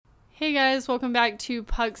Hey guys, welcome back to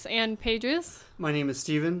Pucks and Pages. My name is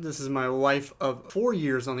Steven. This is my wife of 4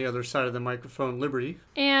 years on the other side of the microphone, Liberty.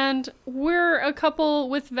 And we're a couple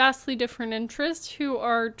with vastly different interests who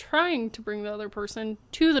are trying to bring the other person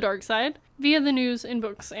to the dark side via the news in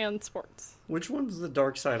books and sports. Which one's the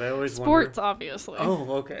dark side? I always Sports, wonder. obviously.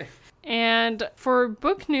 Oh, okay. And for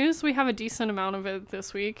book news, we have a decent amount of it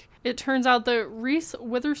this week. It turns out that Reese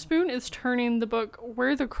Witherspoon is turning the book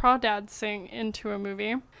Where the Crawdads Sing into a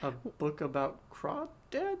movie. A book about crawdads?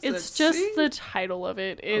 It's just the title of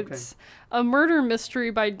it. It's a murder mystery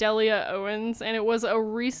by Delia Owens, and it was a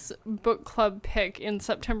Reese Book Club pick in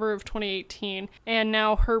September of 2018. And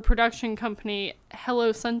now her production company,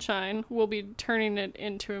 Hello Sunshine, will be turning it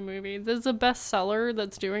into a movie. This is a bestseller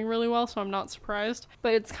that's doing really well, so I'm not surprised.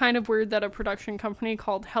 But it's kind of weird that a production company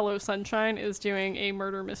called Hello Sunshine is doing a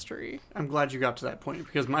murder mystery. I'm glad you got to that point,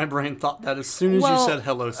 because my brain thought that as soon as you said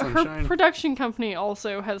Hello Sunshine. Her production company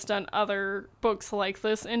also has done other books like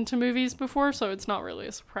this into movies before, so it's not really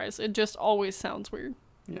a surprise. It just always sounds weird.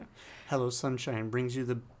 Yeah. Hello Sunshine brings you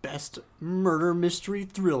the best murder mystery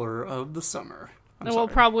thriller of the summer. Well,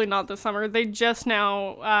 probably not this summer. They just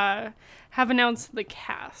now have announced the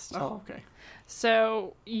cast. Oh, okay.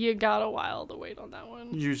 So you got a while to wait on that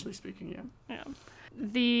one. Usually speaking, yeah. Yeah.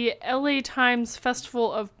 The LA Times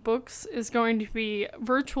Festival of Books is going to be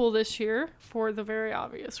virtual this year for the very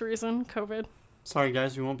obvious reason, COVID. Sorry,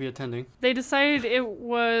 guys, we won't be attending. They decided it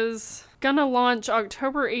was gonna launch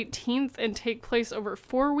October 18th and take place over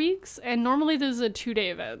 4 weeks, and normally this is a 2-day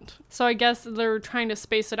event. So I guess they're trying to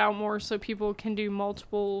space it out more so people can do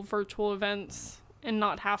multiple virtual events and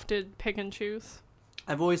not have to pick and choose.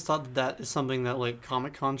 I've always thought that is something that, like,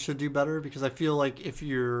 Comic-Con should do better, because I feel like if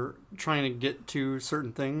you're trying to get to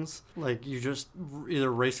certain things, like, you just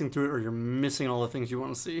either racing through it or you're missing all the things you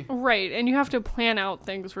want to see. Right, and you have to plan out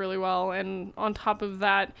things really well, and on top of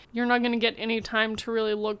that, you're not going to get any time to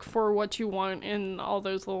really look for what you want in all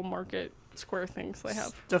those little market square things they have.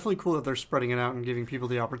 It's definitely cool that they're spreading it out and giving people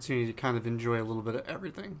the opportunity to kind of enjoy a little bit of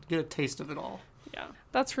everything, get a taste of it all. Yeah,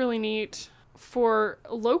 that's really neat. For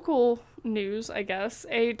local news, I guess,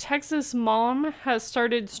 a Texas mom has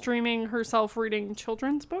started streaming herself reading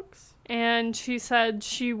children's books. And she said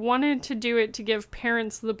she wanted to do it to give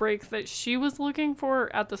parents the break that she was looking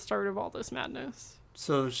for at the start of all this madness.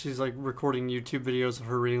 So she's, like, recording YouTube videos of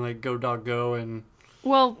her reading, like, Go Dog Go and...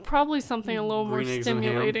 Well, probably something a little more Green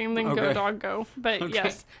stimulating than Okay. Go Dog Go. But Okay.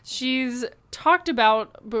 yes, she's talked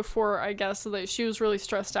about before, I guess, that she was really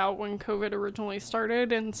stressed out when COVID originally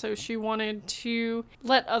started. And so she wanted to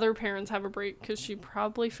let other parents have a break because she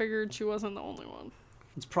probably figured she wasn't the only one.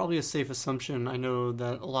 It's probably a safe assumption. I know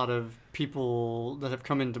that a lot of people that have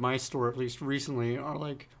come into my store, at least recently, are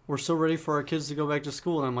like, we're so ready for our kids to go back to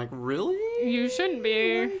school. And I'm like, really? You shouldn't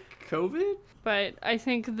be. Like, COVID? But I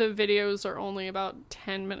think the videos are only about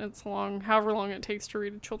 10 minutes long, however long it takes to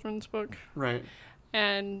read a children's book. Right.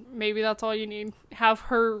 And maybe that's all you need. Have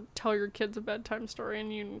her tell your kids a bedtime story,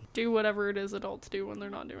 and you do whatever it is adults do when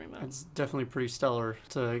they're not doing that. It's definitely pretty stellar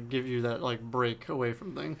to give you that, like, break away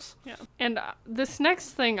from things. Yeah. And this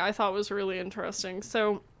next thing I thought was really interesting.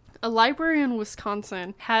 So a library in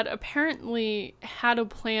Wisconsin had apparently had a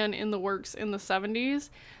plan in the works in the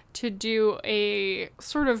 70s to do a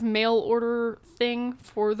sort of mail order thing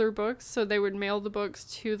for their books. So they would mail the books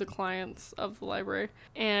to the clients of the library.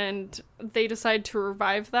 And they decided to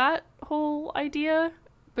revive that whole idea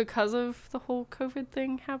because of the whole COVID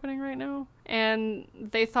thing happening right now. And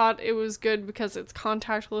they thought it was good because it's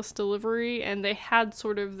contactless delivery, and they had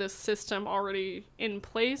sort of this system already in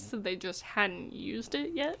place, so they just hadn't used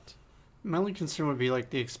it yet. My only concern would be, like,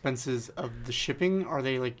 the expenses of the shipping. Are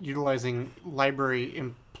they, like, utilizing library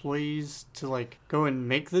employees to, like, go and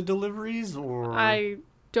make the deliveries, or... I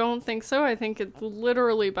don't think so. I think it's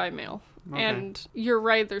literally by mail. Okay. And you're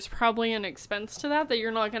right, there's probably an expense to that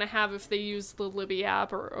you're not going to have if they use the Libby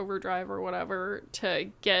app or Overdrive or whatever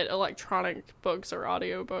to get electronic books or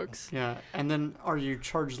audio books. Yeah, and then are you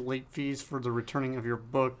charged late fees for the returning of your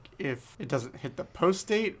book if it doesn't hit the post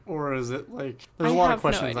date, or is it, like... There's a lot of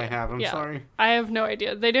questions I have, I'm sorry. I have no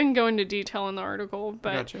idea. They didn't go into detail in the article,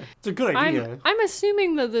 but... Gotcha. It's a good idea. I'm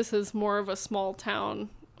assuming that this is more of a small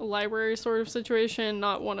town library sort of situation,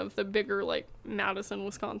 not one of the bigger, like, Madison,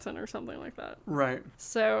 Wisconsin or something like that. Right.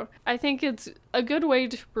 So I think it's a good way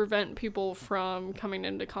to prevent people from coming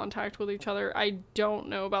into contact with each other. I don't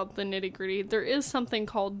know about the nitty-gritty. There is something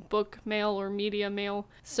called book mail or media mail,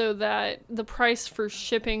 so that the price for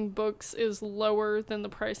shipping books is lower than the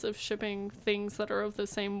price of shipping things that are of the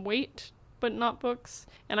same weight but not books.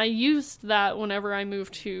 And I used that whenever I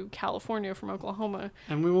moved to California from Oklahoma.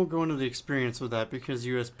 And we won't go into the experience with that because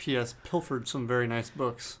USPS pilfered some very nice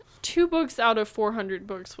books. 2 books out of 400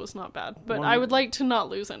 books was not bad, but I would like to not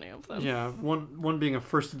lose any of them. Yeah, one being a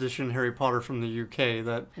first edition Harry Potter from the UK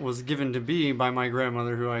that was given to me by my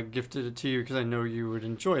grandmother, who I gifted it to you because I know you would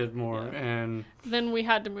enjoy it more. Yeah. And then we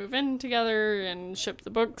had to move in together and ship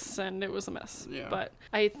the books, and it was a mess. Yeah. But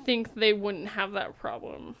I think they wouldn't have that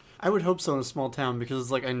problem. I would hope so in a small town because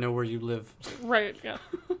it's like I know where you live. Right, yeah.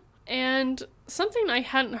 And something I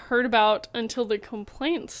hadn't heard about until the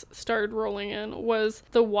complaints started rolling in was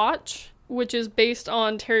The Watch, which is based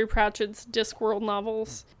on Terry Pratchett's Discworld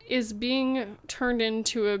novels, is being turned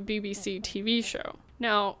into a BBC TV show.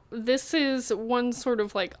 Now, this is one sort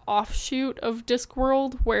of like offshoot of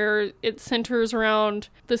Discworld where it centers around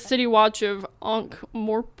the city watch of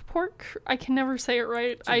Ankh-Morpork. I can never say it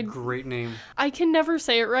right. It's a great name. I can never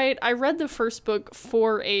say it right. I read the first book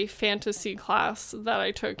for a fantasy class that I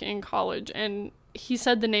took in college, and he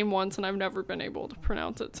said the name once, and I've never been able to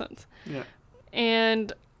pronounce it since. Yeah.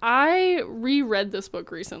 And I reread this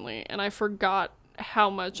book recently, and I forgot how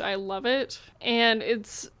much I love it. And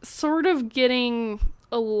it's sort of getting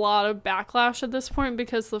a lot of backlash at this point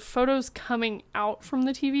because the photos coming out from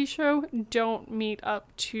the TV show don't meet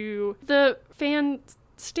up to the fan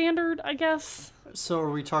standard, I guess. So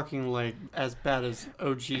are we talking like as bad as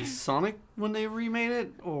OG Sonic when they remade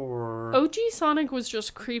it, or? OG Sonic was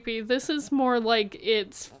just creepy. This is more like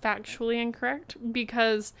it's factually incorrect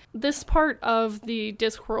because this part of the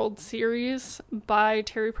Discworld series by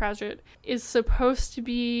Terry Pratchett is supposed to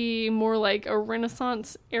be more like a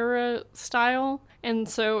Renaissance era style. And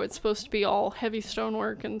so it's supposed to be all heavy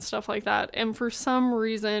stonework and stuff like that. And for some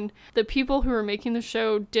reason, the people who were making the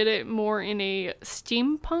show did it more in a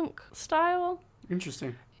steampunk style.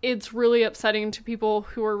 Interesting. It's really upsetting to people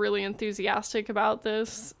who are really enthusiastic about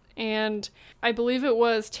this. And I believe it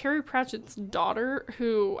was Terry Pratchett's daughter,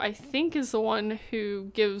 who I think is the one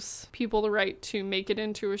who gives people the right to make it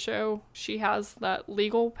into a show. She has that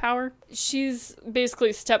legal power. She's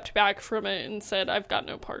basically stepped back from it and said, I've got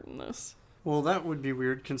no part in this. Well, that would be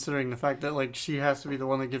weird considering the fact that like she has to be the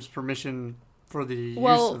one that gives permission for the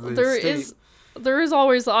use of the state. There is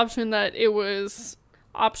always the option that it was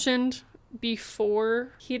optioned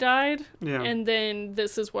before he died, and then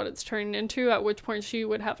this is what it's turned into, at which point she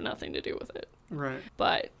would have nothing to do with it. Right.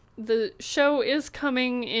 But the show is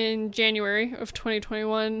coming in January of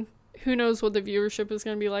 2021. Who knows what the viewership is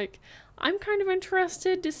going to be like. I'm kind of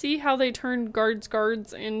interested to see how they turn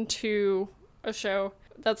Guards into a show.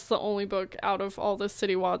 That's the only book out of all the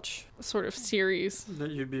City Watch sort of series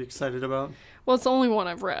that you'd be excited about. Well, it's the only one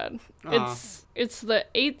I've read. It's the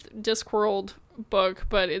 8th Discworld book,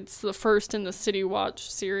 but it's the first in the City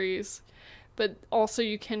Watch series. But also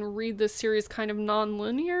you can read this series kind of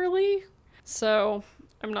non-linearly, so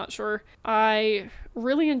I'm not sure. I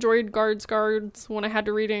really enjoyed Guards when I had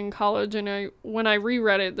to read it in college, and when I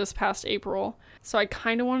reread it this past April, so I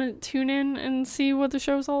kind of want to tune in and see what the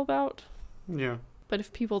show's all about. Yeah. But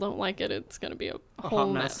if people don't like it, it's going to be a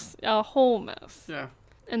whole mess. A whole mess. Yeah.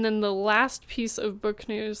 And then the last piece of book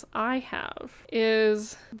news I have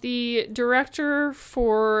is the director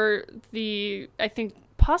for the, I think,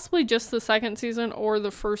 possibly just the second season or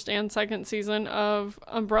the first and second season of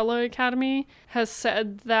Umbrella Academy has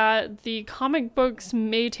said that the comic books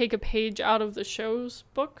may take a page out of the show's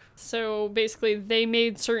book. So basically they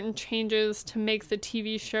made certain changes to make the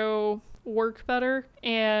TV show work better,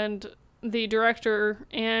 and the director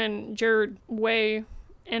and Jared Way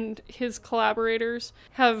and his collaborators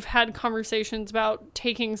have had conversations about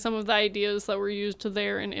taking some of the ideas that were used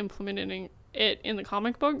there and implementing it in the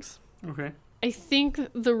comic books. Okay. I think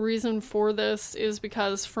the reason for this is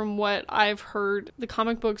because from what I've heard, the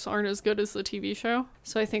comic books aren't as good as the TV show.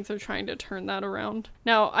 So I think they're trying to turn that around.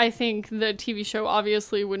 Now, I think the TV show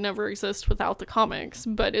obviously would never exist without the comics,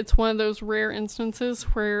 but it's one of those rare instances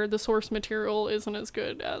where the source material isn't as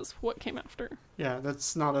good as what came after. Yeah,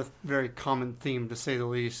 that's not a very common theme, to say the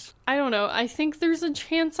least. I don't know. I think there's a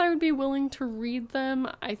chance I would be willing to read them.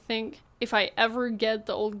 I think if I ever get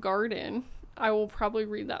The Old Garden, I will probably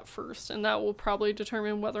read that first, and that will probably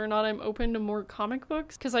determine whether or not I'm open to more comic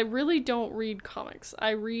books, because I really don't read comics.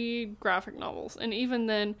 I read graphic novels, and even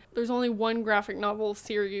then, there's only one graphic novel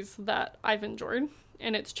series that I've enjoyed,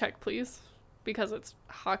 and it's Check Please, because it's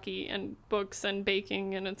hockey and books and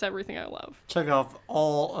baking, and it's everything I love. Check off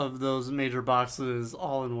all of those major boxes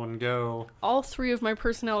all in one go. All 3 of my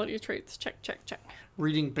personality traits, check, check, check.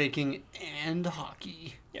 Reading, baking, and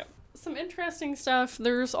hockey. Yep. some interesting stuff.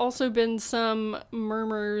 There's also been some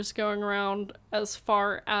murmurs going around as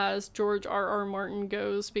far as George R.R. Martin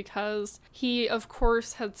goes, because he, of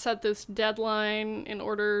course, had set this deadline in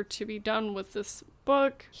order to be done with this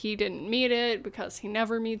book. He didn't meet it because he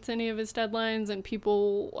never meets any of his deadlines, and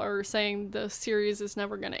people are saying the series is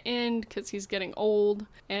never going to end because he's getting old,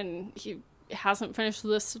 and he hasn't finished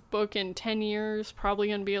this book in 10 years, probably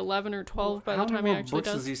going to be 11 or 12 by the time he actually does. How many more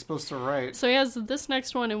books is he supposed to write? So he has this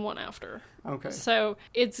next one and one after. Okay. So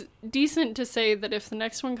it's decent to say that if the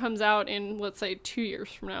next one comes out in, let's say, 2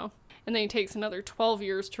 years from now, and then he takes another 12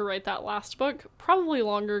 years to write that last book, probably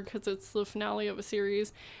longer because it's the finale of a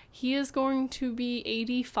series, he is going to be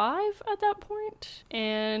 85 at that point,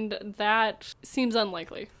 and that seems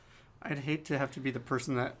unlikely. I'd hate to have to be the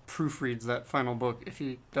person that proofreads that final book if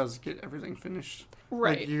he does get everything finished.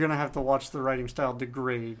 Right. Like, you're going to have to watch the writing style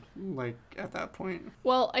degrade, like, at that point.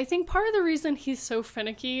 Well, I think part of the reason he's so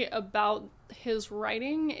finicky about his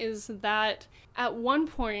writing is that at one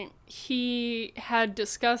point he had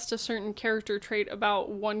discussed a certain character trait about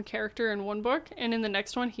one character in one book, and in the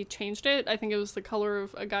next one he changed it. I think it was the color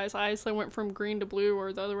of a guy's eyes that went from green to blue,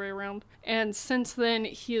 or the other way around. And since then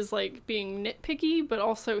he is like being nitpicky, but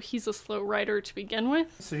also he's a slow writer to begin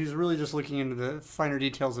with. So he's really just looking into the finer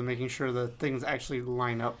details and making sure that things actually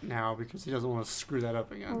line up now, because he doesn't want to screw that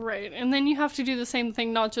up again. Right. And then you have to do the same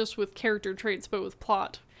thing not just with character traits but with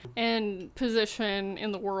plot and position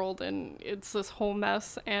in the world, and it's this whole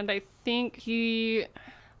mess. And I think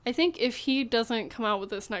if he doesn't come out with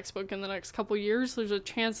this next book in the next couple years, there's a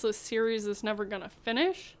chance this series is never gonna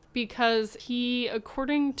finish, because he,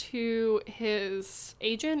 according to his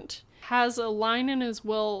agent, has a line in his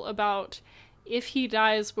will about if he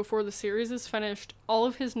dies before the series is finished, all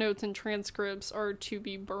of his notes and transcripts are to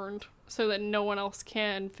be burned so that no one else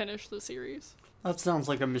can finish the series. That sounds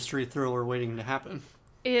like a mystery thriller waiting to happen.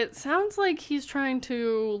 It sounds like he's trying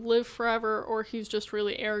to live forever, or he's just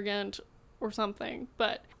really arrogant or something.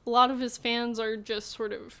 But a lot of his fans are just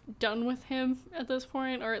sort of done with him at this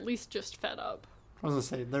point, or at least just fed up. I was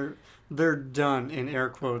going to say, they're done in air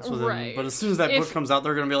quotes with right. him. But as soon as that book comes out,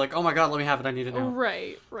 they're going to be like, oh my god, let me have it, I need it now.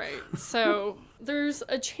 Right. So there's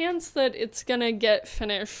a chance that it's going to get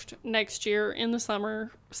finished next year in the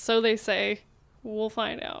summer. So they say. We'll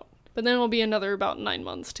find out. But then it'll be another about 9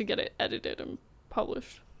 months to get it edited and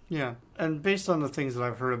published. Yeah, and based on the things that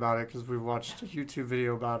I've heard about it, because we watched a YouTube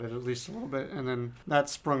video about it at least a little bit, and then that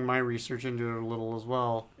sprung my research into it a little as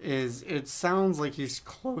well, is it sounds like he's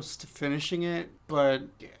close to finishing it, but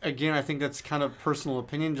again, I think that's kind of personal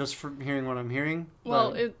opinion just from hearing what I'm hearing.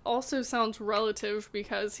 Well, it also sounds relative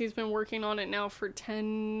because he's been working on it now for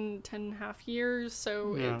 10 and a half years,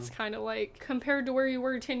 so yeah. It's kind of like, compared to where you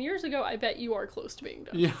were 10 years ago, I bet you are close to being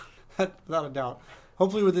done. Yeah, without a doubt.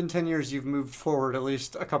 Hopefully within 10 years you've moved forward at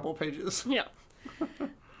least a couple pages. Yeah.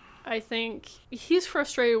 I think he's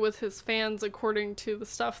frustrated with his fans according to the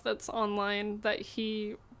stuff that's online that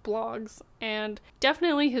he blogs, and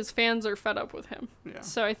definitely his fans are fed up with him. Yeah.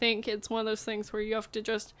 So I think it's one of those things where you have to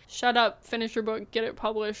just shut up, finish your book, get it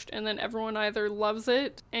published, and then everyone either loves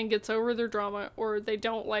it and gets over their drama, or they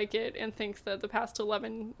don't like it and think that the past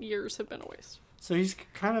 11 years have been a waste. So he's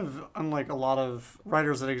kind of unlike a lot of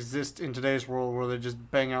writers that exist in today's world where they just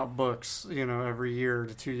bang out books, every year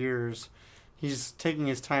to 2 years. He's taking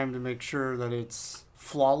his time to make sure that it's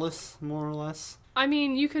flawless, more or less. I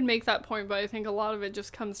mean, you could make that point, but I think a lot of it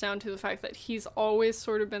just comes down to the fact that he's always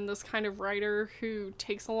sort of been this kind of writer who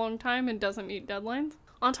takes a long time and doesn't meet deadlines.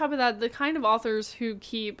 On top of that, the kind of authors who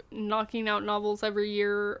keep knocking out novels every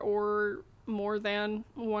year or more than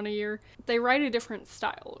one a year, they write a different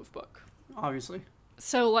style of book. Obviously.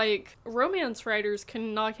 So, like, romance writers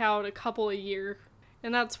can knock out a couple a year,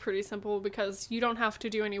 and that's pretty simple because you don't have to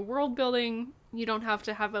do any world building, you don't have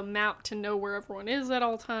to have a map to know where everyone is at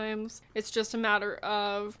all times. It's just a matter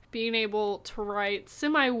of being able to write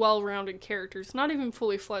semi-well-rounded characters, not even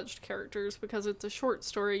fully fledged characters, because it's a short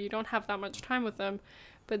story, you don't have that much time with them,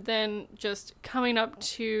 but then just coming up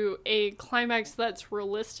to a climax that's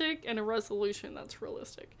realistic and a resolution that's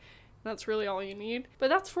realistic. That's really all you need. But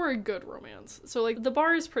that's for a good romance. So, like, the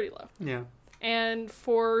bar is pretty low. Yeah. And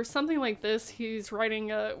for something like this, he's writing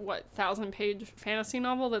a, 1,000-page fantasy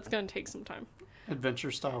novel that's going to take some time.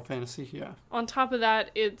 Adventure-style fantasy, yeah. On top of that,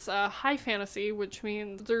 it's high fantasy, which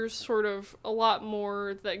means there's sort of a lot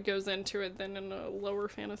more that goes into it than in a lower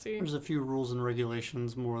fantasy. There's a few rules and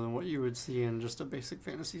regulations more than what you would see in just a basic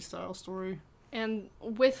fantasy-style story. And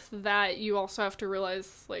with that, you also have to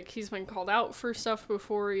realize, like, he's been called out for stuff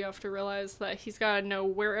before. You have to realize that he's got to know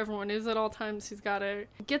where everyone is at all times. He's got to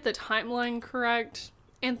get the timeline correct.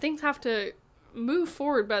 And things have to move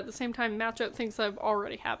forward, but at the same time match up things that have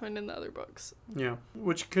already happened in the other books. Yeah,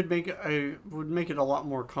 which would make it a lot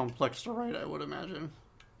more complex to write, I would imagine.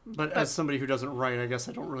 But as somebody who doesn't write, I guess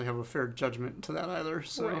I don't really have a fair judgment to that either.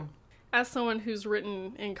 So. Right. As someone who's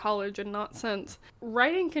written in college and not since,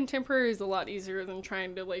 writing contemporary is a lot easier than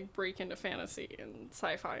trying to like break into fantasy and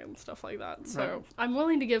sci-fi and stuff like that. So Right. I'm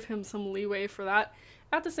willing to give him some leeway for that.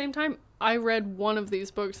 At the same time, I read one of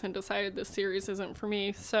these books and decided this series isn't for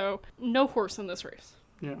me, so no horse in this race.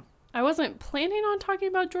 Yeah. I wasn't planning on talking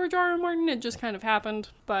about George R. R. Martin, it just kind of happened,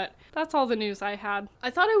 but that's all the news I had. I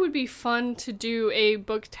thought it would be fun to do a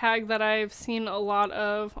book tag that I've seen a lot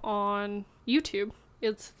of on YouTube.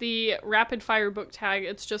 It's the rapid fire book tag.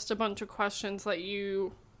 It's just a bunch of questions that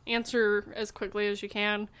you answer as quickly as you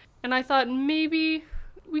can. And I thought maybe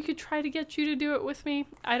we could try to get you to do it with me.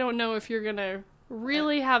 I don't know if you're gonna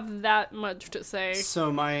really have that much to say. So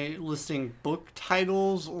am I listing book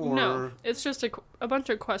titles or? No, it's just a bunch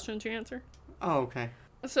of questions you answer. Oh, okay.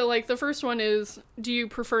 So like the first one is, do you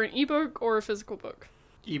prefer an ebook or a physical book?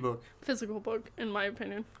 Ebook. Physical book, in my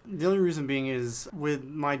opinion. The only reason being is with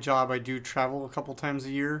my job, I do travel a couple times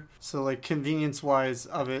a year. So like convenience wise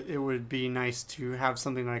of it, it would be nice to have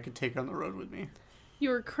something that I could take on the road with me.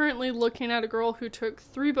 You are currently looking at a girl who took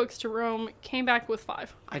 3 books to Rome, came back with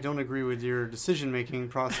 5. I don't agree with your decision-making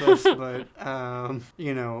process, but, I'm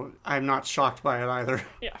not shocked by it either.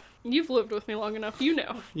 Yeah. You've lived with me long enough. You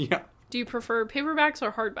know. Yeah. Do you prefer paperbacks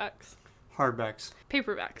or hardbacks? Hardbacks.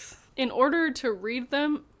 Paperbacks. In order to read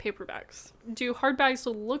them, paperbacks. Do hardbacks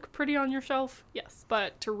look pretty on your shelf? Yes.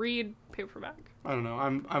 But to read, paperback. I don't know.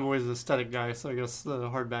 I'm always an aesthetic guy, so I guess the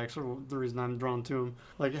hardbacks are the reason I'm drawn to them.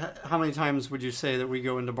 Like, how many times would you say that we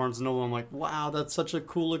go into Barnes & Noble, I'm like, wow, that's such a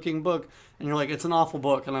cool-looking book. And you're like, it's an awful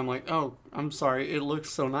book. And I'm like, oh, I'm sorry, it looks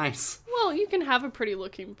so nice. Well, you can have a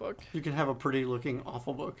pretty-looking book. You can have a pretty-looking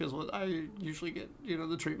awful book is what I usually get,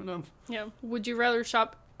 the treatment of. Yeah. Would you rather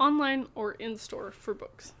shop online or in-store for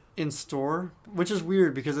books? In store, which is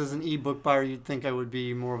weird because as an ebook buyer, you'd think I would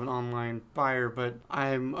be more of an online buyer, but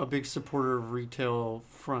I'm a big supporter of retail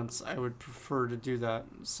fronts. I would prefer to do that.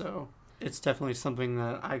 So it's definitely something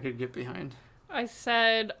that I could get behind. I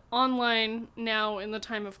said online now in the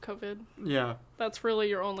time of COVID. Yeah. That's really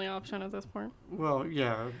your only option at this point. Well,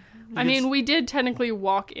 yeah. I mean, we did technically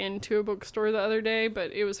walk into a bookstore the other day,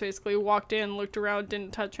 but it was basically walked in, looked around,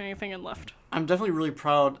 didn't touch anything, and left. I'm definitely really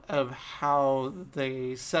proud of how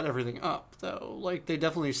they set everything up, though. Like, they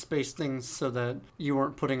definitely spaced things so that you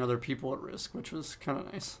weren't putting other people at risk, which was kind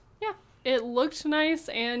of nice. Yeah. It looked nice,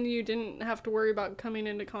 and you didn't have to worry about coming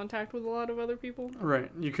into contact with a lot of other people.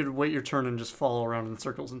 Right. You could wait your turn and just follow around in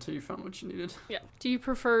circles until you found what you needed. Yeah. Do you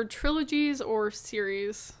prefer trilogies or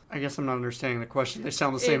series? I guess I'm not understanding the question. They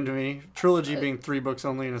sound the same to me. Trilogy being 3 books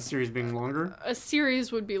only and a series being longer? A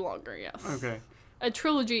series would be longer, yes. Okay. A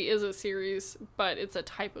trilogy is a series, but it's a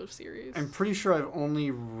type of series. I'm pretty sure I've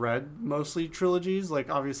only read mostly trilogies. Like,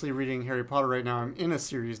 obviously reading Harry Potter right now, I'm in a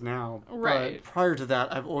series now. Right. But prior to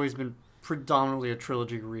that, I've always been predominantly a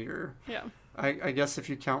trilogy reader. Yeah. I guess if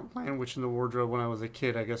you count Lion Witch in the Wardrobe when I was a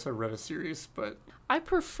kid, I guess I read a series, but... I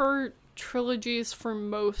prefer trilogies for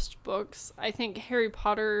most books. I think Harry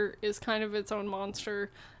Potter is kind of its own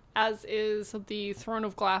monster, as is the Throne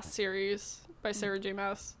of Glass series by Sarah J.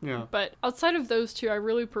 Maas. Yeah. But outside of those two, I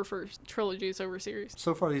really prefer trilogies over series.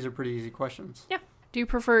 So far, these are pretty easy questions. Yeah. Do you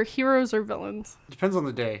prefer heroes or villains? Depends on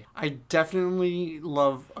the day. I definitely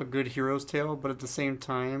love a good hero's tale, but at the same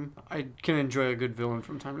time, I can enjoy a good villain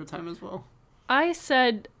from time to time as well. I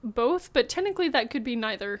said both, but technically that could be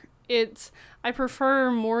neither. I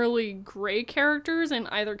prefer morally gray characters in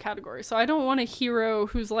either category. So I don't want a hero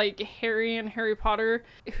who's like Harry in Harry Potter,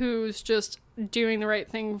 who's just doing the right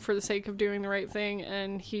thing for the sake of doing the right thing,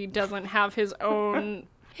 and he doesn't have his own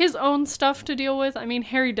stuff to deal with. I mean,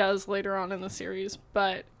 Harry does later on in the series,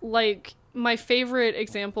 but like my favorite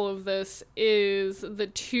example of this is the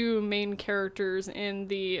 2 main characters in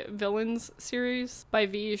the Villains series by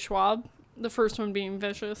V. Schwab. The first one being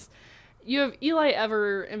Vicious. You have Eli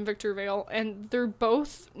Ever and Victor Vale, and they're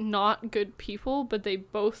both not good people, but they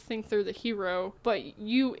both think they're the hero. But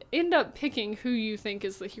you end up picking who you think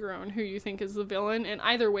is the hero and who you think is the villain, and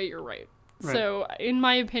either way, you're right. Right. So, in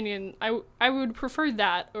my opinion, I would prefer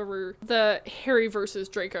that over the Harry versus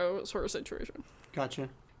Draco sort of situation. Gotcha.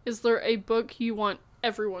 Is there a book you want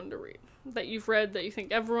everyone to read? That you've read that you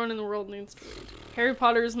think everyone in the world needs to read? Harry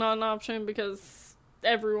Potter is not an option because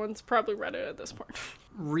everyone's probably read it at this point.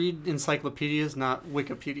 Read encyclopedias, not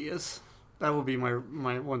Wikipedias. That would be my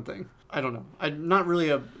one thing. I don't know. I'm not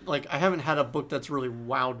really I haven't had a book that's really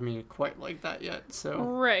wowed me quite like that yet, so.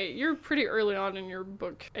 Right. You're pretty early on in your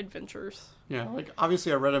book adventures. Yeah,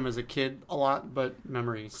 obviously I read them as a kid a lot, but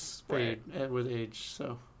memories fade with age,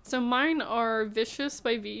 so. So mine are Vicious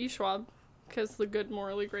by V.E. Schwab, because the good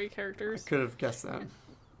morally gray characters. I could have guessed that.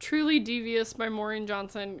 Truly Devious by Maureen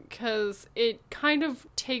Johnson, because it kind of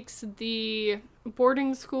takes the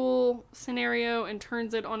boarding school scenario and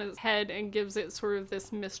turns it on its head and gives it sort of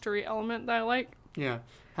this mystery element that I like. Yeah.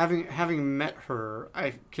 Having met her,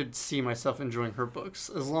 I could see myself enjoying her books,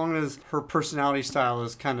 as long as her personality style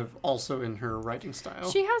is kind of also in her writing style.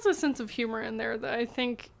 She has a sense of humor in there that I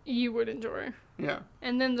think you would enjoy. Yeah.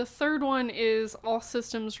 And then the third one is All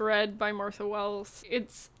Systems Red by Martha Wells.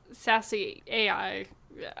 It's sassy AI.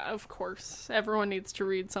 Yeah, of course. Everyone needs to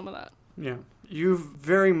read some of that. Yeah. You've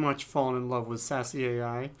very much fallen in love with sassy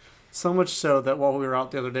AI. So much so that while we were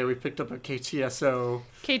out the other day, we picked up a KTSO.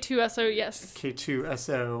 K2SO, yes.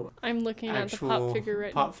 K2SO. I'm looking at the pop figure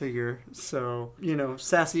right now. Pop figure. So,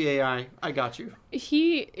 sassy AI, I got you.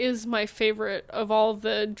 He is my favorite of all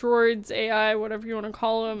the droids, AI, whatever you want to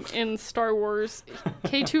call them, in Star Wars.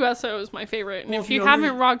 K2SO is my favorite. And if you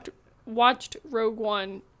haven't watched Rogue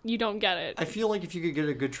One, you don't get it. I feel like if you could get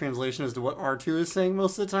a good translation as to what R2 is saying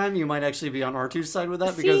most of the time, you might actually be on R2's side with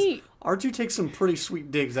that, because R2 takes some pretty sweet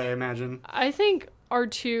digs, I imagine. I think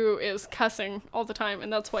R2 is cussing all the time,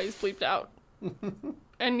 and that's why he's bleeped out.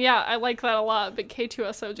 And yeah, I like that a lot, but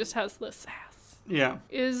K2SO just has the sass. Yeah.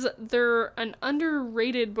 Is there an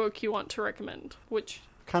underrated book you want to recommend? Which...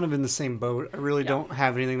 Kind of in the same boat. I really don't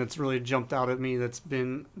have anything that's really jumped out at me that's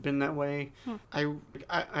been that way.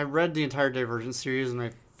 I read the entire Divergent series, and I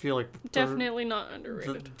feel like definitely not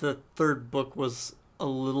underrated. The third book was a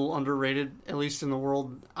little underrated, at least in the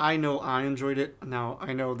world. I know I enjoyed it. Now,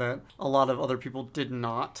 I know that a lot of other people did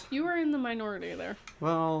not. You were in the minority there.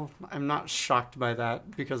 Well, I'm not shocked by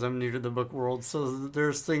that, because I'm new to the book world. So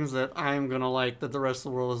there's things that I'm going to like that the rest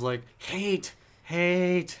of the world is like, hate.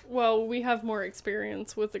 Well, we have more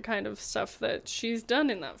experience with the kind of stuff that she's done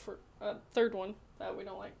in that third one that we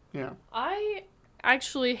don't like. Yeah. I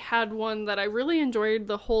actually had one that I really enjoyed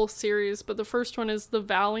the whole series, but the first one is The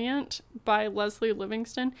Valiant by Leslie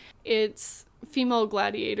Livingston. It's female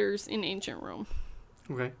gladiators in ancient Rome.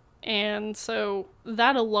 Okay. And so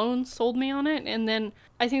that alone sold me on it. And then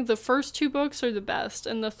I think the first two books are the best,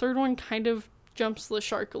 and the third one kind of jumps the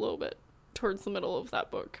shark a little bit towards the middle of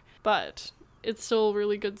that book. But it's still a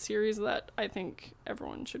really good series that I think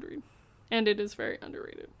everyone should read. And it is very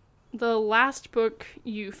underrated. The last book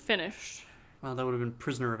you finished. Well, that would have been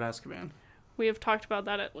Prisoner of Azkaban. We have talked about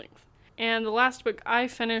that at length. And the last book I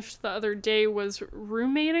finished the other day was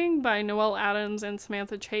Roommating by Noelle Adams and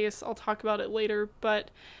Samantha Chase. I'll talk about it later,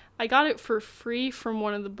 but I got it for free from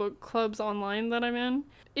one of the book clubs online that I'm in.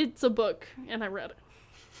 It's a book, and I read it.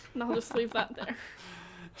 And I'll just leave that there.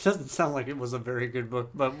 It doesn't sound like it was a very good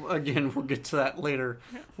book, but again, we'll get to that later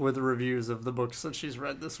with the reviews of the books that she's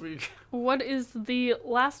read this week. What is the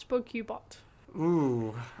last book you bought?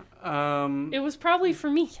 Ooh. It was probably for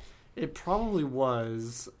me. It probably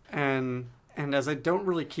was, and as I don't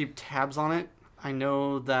really keep tabs on it, I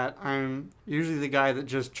know that I'm usually the guy that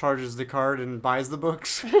just charges the card and buys the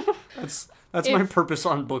books. That's my purpose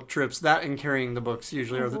on book trips. That and carrying the books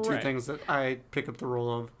usually are the two things that I pick up the role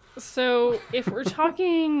of. So if we're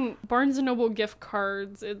talking Barnes & Noble gift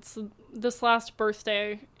cards, it's this last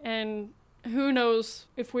birthday, and who knows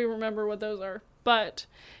if we remember what those are. But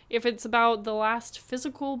if it's about the last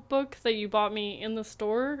physical book that you bought me in the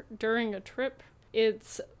store during a trip,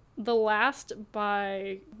 it's The Last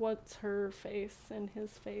by What's Her Face and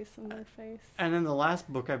His Face and Their Face. And then the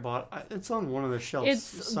last book I bought, it's on one of the shelves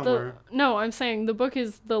somewhere. No, I'm saying the book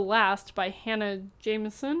is The Last by Hannah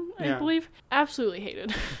Jameson, I believe. Absolutely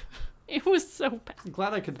hated. It was so bad. I'm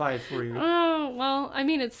glad I could buy it for you. Oh, well, I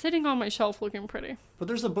mean, it's sitting on my shelf looking pretty. But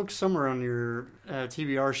there's a book somewhere on your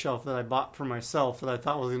TBR shelf that I bought for myself that I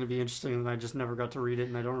thought was going to be interesting, and I just never got to read it,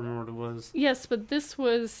 and I don't remember what it was. Yes, but this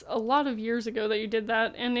was a lot of years ago that you did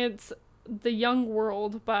that, and it's The Young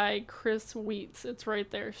World by Chris Wheats. It's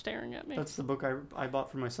right there staring at me. That's the book I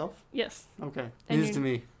bought for myself? Yes. Okay. News to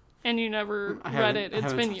me. And you never read it.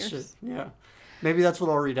 It's been years. It. Yeah. Maybe that's what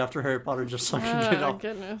I'll read after Harry Potter, just so I can get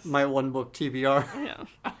off my one book TBR.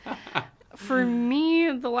 Yeah. For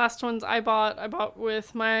me, the last ones I bought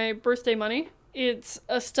with my birthday money. It's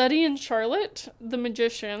A Study in Charlotte, The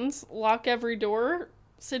Magicians, Lock Every Door,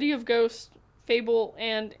 City of Ghosts, Fable,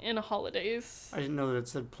 and In a Holidays. I didn't know that it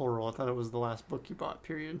said plural. I thought it was the last book you bought,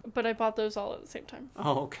 period. But I bought those all at the same time.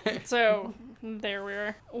 Oh, okay. So, there we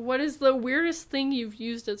are. What is the weirdest thing you've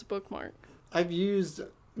used as a bookmark? I've used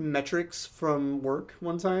metrics from work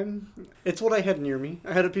one time. It's what I had near me.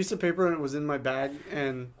 I had a piece of paper and it was in my bag,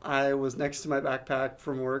 and I was next to my backpack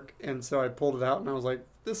from work, and so I pulled it out and I was like,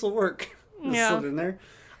 this will work. Just slid it in there.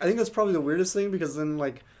 I think that's probably the weirdest thing, because then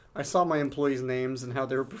like I saw my employees' names and how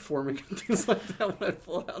they were performing and things like that when I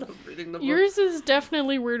pulled out of reading the book. Yours is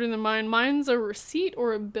definitely weirder than mine. Mine's a receipt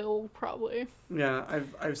or a bill, probably. Yeah,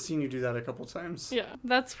 I've seen you do that a couple times. Yeah,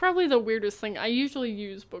 that's probably the weirdest thing. I usually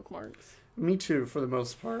use bookmarks. Me too, for the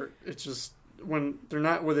most part. It's just when they're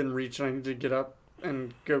not within reach and I need to get up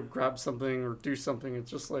and go grab something or do something,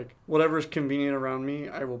 it's just like whatever's convenient around me,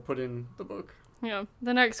 I will put in the book. Yeah.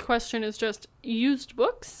 The next question is just used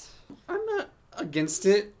books. I'm not against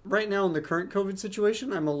it. Right now in the current COVID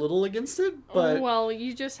situation, I'm a little against it, but... Well,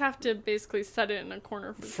 you just have to basically set it in a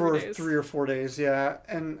corner for 3 days. 3 or 4 days, yeah.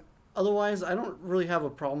 And otherwise, I don't really have a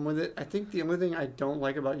problem with it. I think the only thing I don't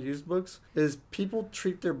like about used books is people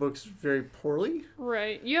treat their books very poorly.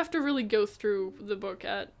 Right. You have to really go through the book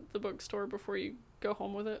at the bookstore before you go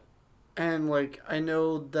home with it. And, like, I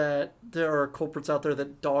know that there are culprits out there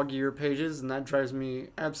that dog ear pages, and that drives me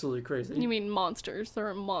absolutely crazy. You mean monsters. There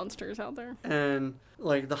are monsters out there. And,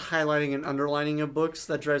 like, the highlighting and underlining of books,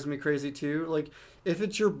 that drives me crazy, too. Like, if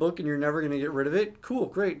it's your book and you're never going to get rid of it, cool,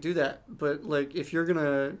 great, do that. But, like, if you're going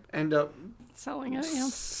to end up selling it, yeah.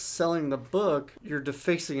 Selling the book, you're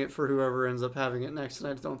defacing it for whoever ends up having it next, and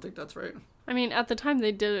I don't think that's right. I mean, at the time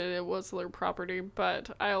they did it, it was their property, but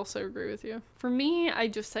I also agree with you. For me, I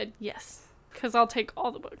just said yes, because I'll take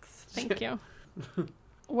all the books. Thank you.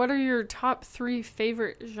 What are your top 3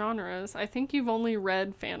 favorite genres? I think you've only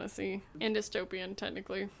read fantasy and dystopian,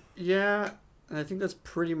 technically. Yeah, and I think that's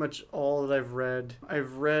pretty much all that I've read.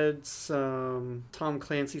 I've read some Tom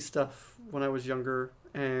Clancy stuff when I was younger,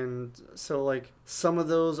 and so, like, some of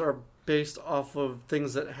those are based off of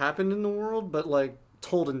things that happened in the world, but, like,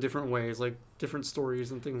 told in different ways, like different stories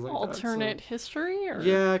and things like that. Alternate history? Or?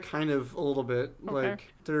 Yeah, kind of, a little bit. Okay.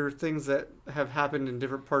 Like, there are things that have happened in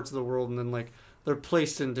different parts of the world, and then, like, they're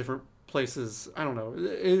placed in different places. I don't know.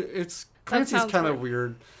 It's Clancy's kind of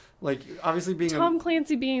weird. Like, obviously being Tom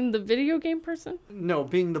Clancy being the video game person? No,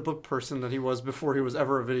 being the book person that he was before he was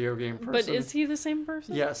ever a video game person. But is he the same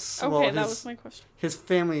person? Yes. Okay, well, that was my question. His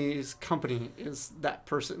family's company is that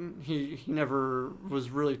person. He never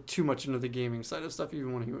was really too much into the gaming side of stuff,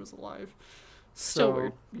 even when he was alive. Still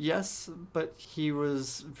weird. Yes, but he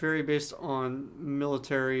was very based on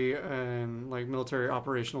military and like military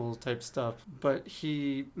operational type stuff. But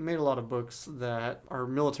he made a lot of books that are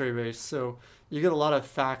military based, so you get a lot of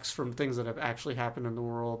facts from things that have actually happened in the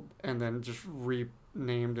world and then just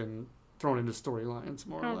renamed and thrown into storylines,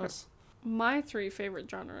 more or less. My 3 favorite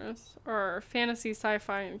genres are fantasy,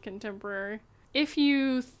 sci-fi, and contemporary. If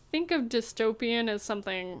you think of dystopian as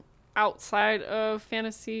something outside of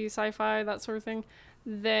fantasy, sci-fi, that sort of thing,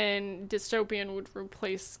 then dystopian would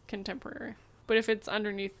replace contemporary. But if it's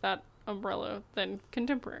underneath that umbrella, then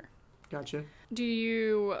contemporary. Gotcha. Do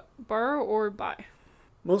you borrow or buy?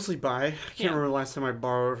 Mostly buy. I can't remember the last time I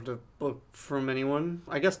borrowed a book from anyone.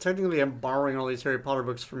 I guess technically I'm borrowing all these Harry Potter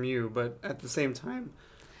books from you, but at the same time,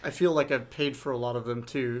 I feel like I've paid for a lot of them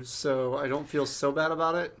too, so I don't feel so bad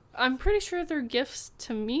about it. I'm pretty sure they're gifts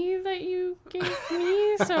to me that you gave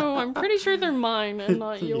me, so I'm pretty sure they're mine and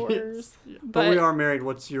not yours. Yes. But we are married.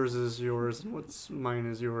 What's yours is yours, and what's mine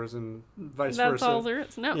is yours, and vice versa. That's all there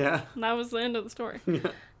is. No, yeah. That was the end of the story.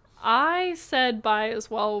 Yeah. I said buy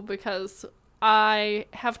as well because I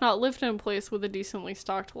have not lived in a place with a decently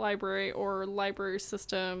stocked library or library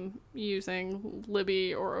system using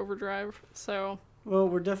Libby or Overdrive, so... Well,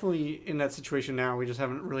 we're definitely in that situation now. We just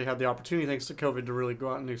haven't really had the opportunity, thanks to COVID, to really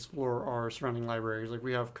go out and explore our surrounding libraries. Like,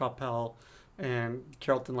 we have Coppell and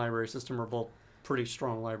Carrollton Library System are both pretty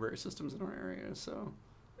strong library systems in our area, so...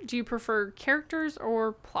 Do you prefer characters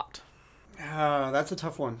or plot? That's a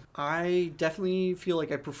tough one. I definitely feel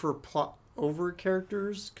like I prefer plot over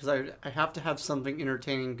characters, because I have to have something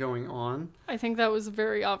entertaining going on. I think that was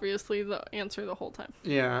very obviously the answer the whole time.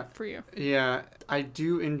 Yeah. For you. Yeah. I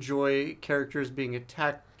do enjoy characters being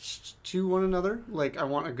attached to one another. Like, I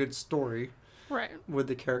want a good story. Right. With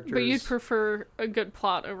the characters. But you'd prefer a good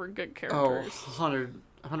plot over good characters. Oh,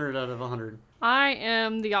 100 out of 100. I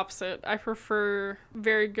am the opposite. I prefer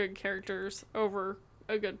very good characters over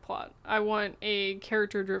a good plot. I want a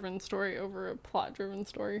character-driven story over a plot-driven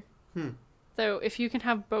story. So if you can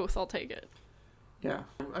have both, I'll take it. Yeah,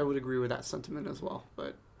 I would agree with that sentiment as well.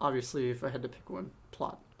 But obviously, if I had to pick one,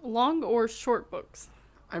 plot. Long or short books?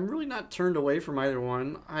 I'm really not turned away from either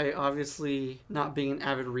one. I obviously, not being an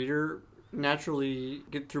avid reader, naturally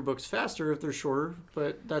get through books faster if they're shorter.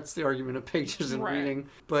 But that's the argument of pages and reading.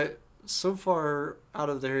 But so far out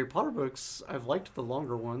of the Harry Potter books, I've liked the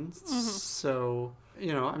longer ones. So,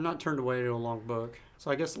 I'm not turned away to a long book. So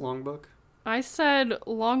I guess long book. I said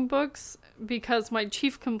long books because my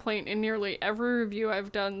chief complaint in nearly every review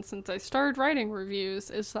I've done since I started writing reviews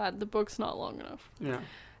is that the book's not long enough. Yeah.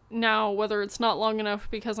 Now, whether it's not long enough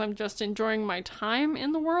because I'm just enjoying my time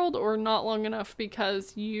in the world or not long enough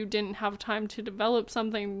because you didn't have time to develop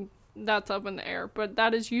something, that's up in the air. But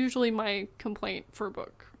that is usually my complaint for a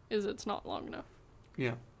book, is it's not long enough.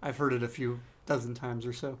 Yeah. I've heard it a few dozen times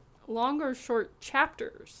or so. Long or short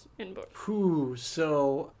chapters in books?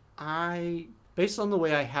 So based on the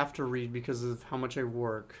way I have to read because of how much I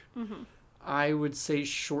work, I would say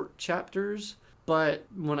short chapters. But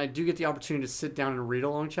when I do get the opportunity to sit down and read a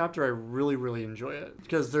long chapter, I really, really enjoy it.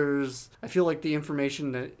 Because I feel like the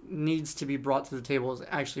information that needs to be brought to the table is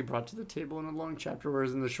actually brought to the table in a long chapter.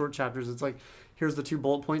 Whereas in the short chapters, it's like, here's the 2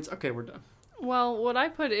 bullet points. Okay, we're done. Well, what I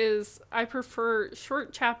put is I prefer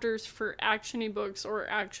short chapters for action-y books or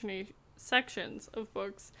action-y sections of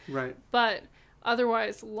books. Right. But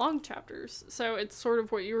otherwise, long chapters. So it's sort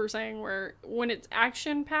of what you were saying, where when it's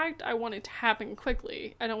action-packed, I want it to happen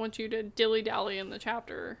quickly. I don't want you to dilly-dally in the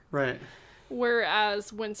chapter. Right.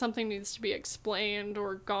 Whereas when something needs to be explained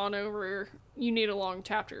or gone over, you need a long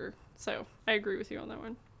chapter. So I agree with you on that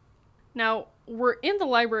one. Now, we're in the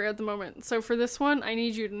library at the moment, so for this one, I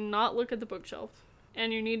need you to not look at the bookshelf.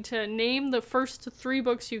 And you need to name the first 3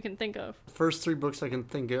 books you can think of. First 3 books I can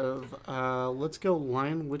think of. Let's go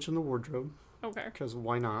Lion, Witch, and the Wardrobe. Okay. Because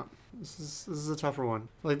why not? This is a tougher one.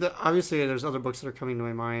 Obviously, there's other books that are coming to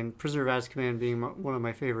my mind. Prisoner of Azkaban being one of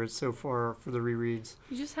my favorites so far for the rereads.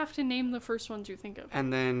 You just have to name the first ones you think of.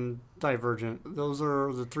 And then Divergent. Those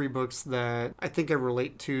are the 3 books that I think I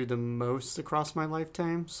relate to the most across my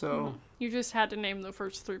lifetime. So You just had to name the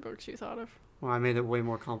first 3 books you thought of. Well, I made it way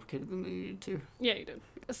more complicated than I needed to. Yeah, you did.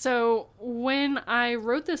 So when I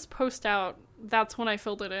wrote this post out, that's when I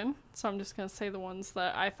filled it in. So I'm just going to say the ones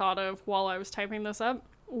that I thought of while I was typing this up.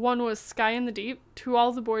 One was Sky in the Deep, To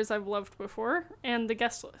All the Boys I've Loved Before, and The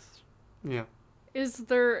Guest List. Yeah. Is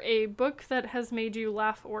there a book that has made you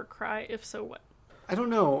laugh or cry? If so, what? I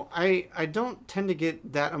don't know. I don't tend to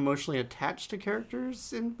get that emotionally attached to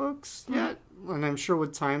characters in books yet. And I'm sure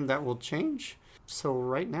with time that will change. So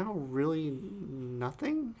right now, really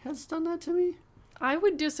nothing has done that to me. I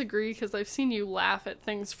would disagree because I've seen you laugh at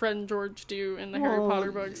things Fred and George do in the Harry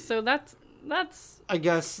Potter books. So that's... I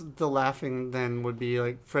guess the laughing then would be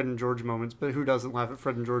like Fred and George moments, but who doesn't laugh at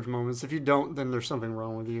Fred and George moments? If you don't, then there's something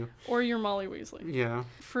wrong with you. Or you're Molly Weasley. Yeah.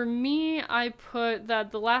 For me, I put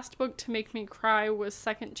that the last book to make me cry was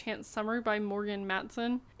Second Chance Summer by Morgan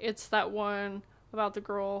Matson. It's that one about the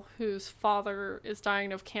girl whose father is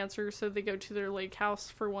dying of cancer, so they go to their lake house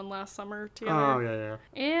for one last summer together. Oh, yeah.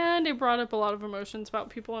 And it brought up a lot of emotions about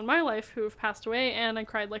people in my life who have passed away, and I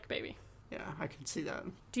cried like a baby. Yeah, I can see that.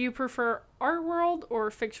 Do you prefer our world or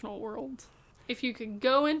fictional world? If you could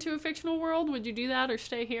go into a fictional world, would you do that or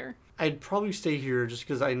stay here? I'd probably stay here just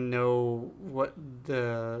because I know what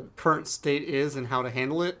the current state is and how to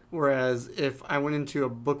handle it. Whereas if I went into a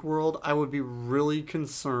book world, I would be really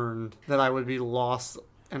concerned that I would be lost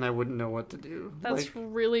and I wouldn't know what to do. That's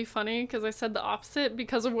really funny because I said the opposite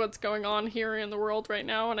because of what's going on here in the world right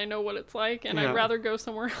now, and I know what it's like, and I'd rather go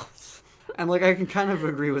somewhere else. And I can kind of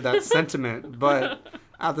agree with that sentiment, but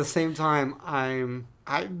at the same time,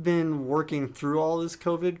 I've been working through all this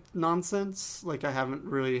COVID nonsense. I haven't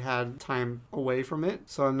really had time away from it,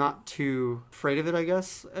 so I'm not too afraid of it, I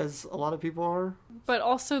guess, as a lot of people are. But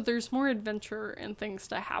also, there's more adventure and things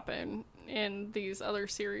to happen in these other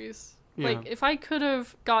series. Yeah. If I could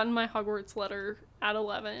have gotten my Hogwarts letter at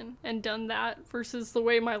 11 and done that versus the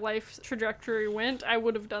way my life trajectory went, I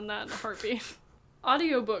would have done that in a heartbeat.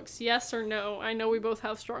 Audiobooks, yes or no? I know we both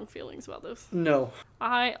have strong feelings about this. No.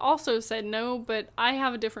 I also said no, but I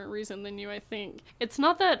have a different reason than you, I think. It's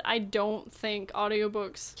not that I don't think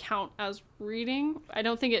audiobooks count as reading. I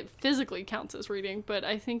don't think it physically counts as reading, but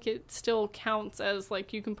I think it still counts as,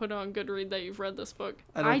 you can put on Goodread that you've read this book.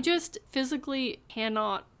 I just physically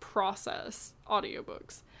cannot process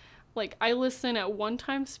audiobooks. I listen at 1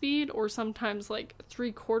 time speed or sometimes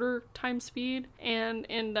 3/4 time speed and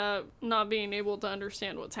end up not being able to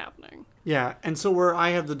understand what's happening. Yeah, and so where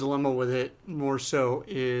I have the dilemma with it more so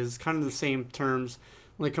is kind of the same terms.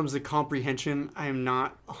 When it comes to comprehension, I am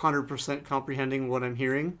not 100% comprehending what I'm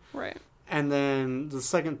hearing. Right. And then the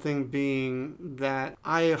second thing being that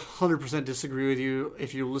I 100% disagree with you.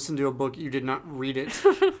 If you listen to a book, you did not read it.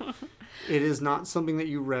 It is not something that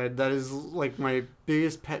you read. That is my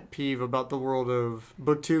biggest pet peeve about the world of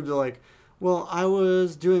BookTube. They're Well, I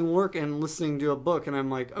was doing work and listening to a book, and I'm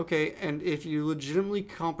like, okay, and if you legitimately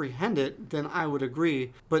comprehend it, then I would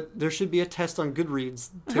agree. But there should be a test on Goodreads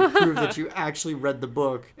to prove that you actually read the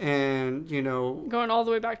book, and, you know... Going all the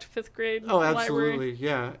way back to 5th grade. Oh, absolutely, library.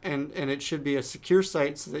 yeah. And it should be a secure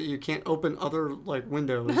site so that you can't open other, like,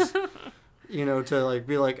 windows, you know, to, like,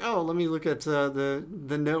 be like, oh, let me look at the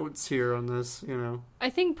notes here on this, you know. I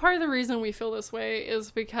think part of the reason we feel this way is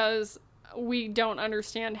because we don't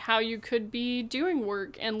understand how you could be doing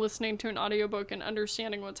work and listening to an audiobook and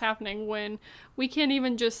understanding what's happening when we can't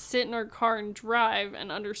even just sit in our car and drive and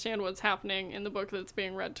understand what's happening in the book that's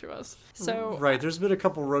being read to us. So Right, there's been a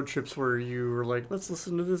couple road trips where you were like, let's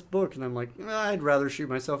listen to this book, and I'm like, I'd rather shoot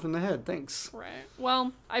myself in the head, thanks. Right.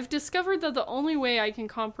 Well, I've discovered that the only way I can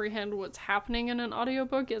comprehend what's happening in an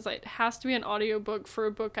audiobook is it has to be an audiobook for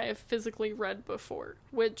a book I have physically read before,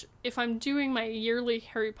 which if I'm doing my yearly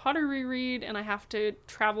Harry Potter reread and I have to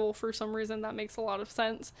travel for some reason, that makes a lot of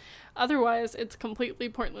sense. Otherwise, it's completely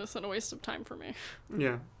pointless and a waste of time for me.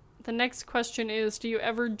 Yeah. The next question is, do you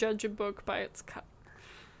ever judge a book by its cover?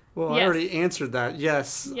 Well, Yes. I already answered that.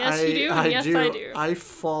 Yes. Yes, you do. Yes, I do. I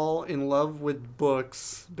fall in love with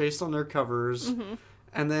books based on their covers. Mm-hmm.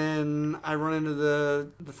 And then I run into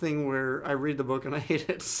the thing where I read the book and I hate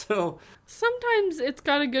it. So Sometimes it's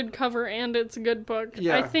got a good cover and it's a good book.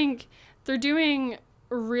 Yeah. I think they're doing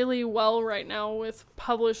really well right now with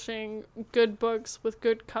publishing good books with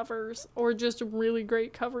good covers or just really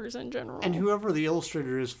great covers in general. and whoever the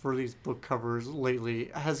illustrator is for these book covers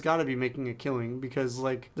lately has got to be making a killing because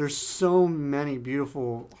like there's so many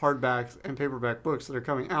beautiful hardback and paperback books that are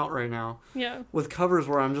coming out right now Yeah. with covers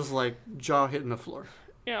where I'm just like jaw hitting the floor.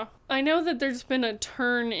 Yeah. I know that there's been a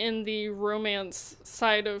turn in the romance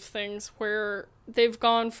side of things where they've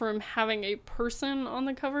gone from having a person on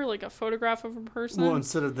the cover, like a photograph of a person. Well,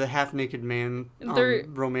 instead of the half-naked man They're-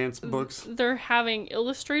 romance books. They're having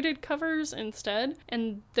illustrated covers instead,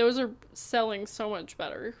 and those are selling so much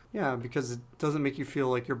better. Yeah, because it doesn't make you feel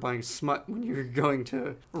like you're buying smut when you're going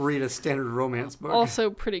to read a standard romance book.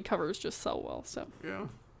 Also, pretty covers just sell well, so. Yeah.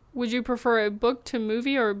 Would you prefer a book to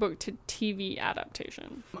movie or a book to TV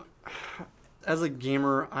adaptation? As a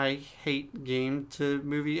gamer, I hate game to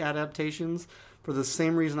movie adaptations for the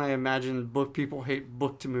same reason I imagine book people hate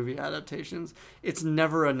book to movie adaptations. It's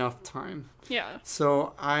never enough time. Yeah.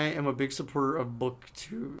 So I am a big supporter of book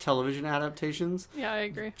to television adaptations, Yeah, I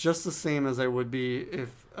agree. just the same as I would be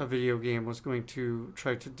if a video game was going to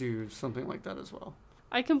try to do something like that as well.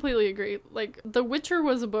 I completely agree. Like, The Witcher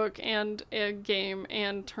was a book and a game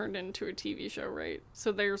and turned into a TV show, right?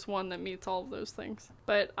 So there's one that meets all of those things.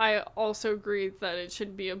 But I also agree that it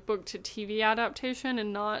should be a book to TV adaptation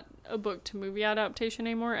and not a book to movie adaptation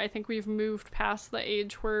anymore. I think we've moved past the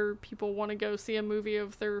age where people want to go see a movie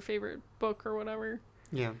of their favorite book or whatever.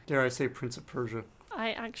 Yeah, dare I say Prince of Persia.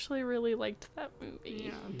 I actually really liked that movie.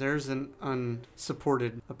 Yeah, there's an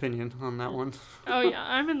unsupported opinion on that one, Oh yeah,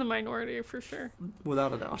 I'm in the minority for sure.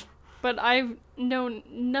 without a doubt. But I've known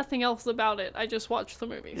nothing else about it. I just watched the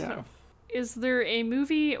movie. Yeah. So, is there a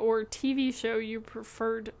movie or TV show you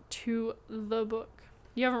preferred to the book?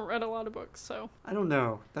 You haven't read a lot of books, so. I don't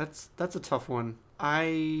know. That's a tough one.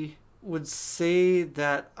 I would say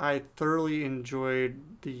that I thoroughly enjoyed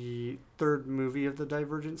the third movie of the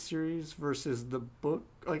Divergent series versus the book.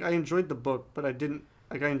 Like, I enjoyed the book, but I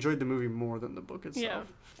enjoyed the movie more than the book itself.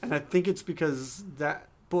 Yeah. And I think it's because that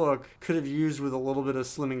book could have used with a little bit of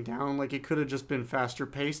slimming down. Like, it could have just been faster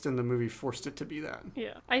paced, and the movie forced it to be that.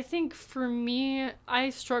 Yeah. I think for me,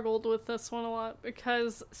 I struggled with this one a lot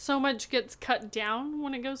because so much gets cut down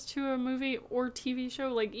when it goes to a movie or TV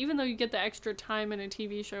show. Like, even though you get the extra time in a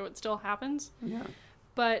TV show, it still happens. Yeah.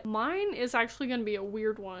 But mine is actually going to be a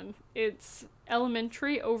weird one. It's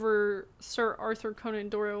Elementary over Sir Arthur Conan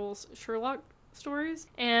Doyle's Sherlock stories.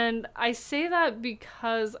 And I say that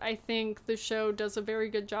because I think the show does a very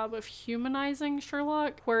good job of humanizing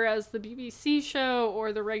Sherlock, whereas the BBC show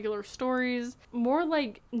or the regular stories more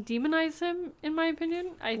like demonize him, in my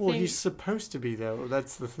opinion. Well, he's supposed to be, though.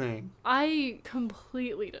 That's the thing. I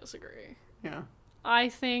completely disagree. Yeah. I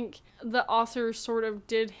think the author sort of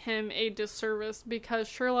did him a disservice because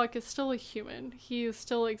Sherlock is still a human. He is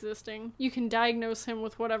still existing. You can diagnose him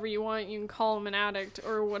with whatever you want. You can call him an addict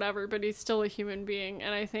or whatever, but he's still a human being.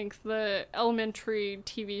 And I think the Elementary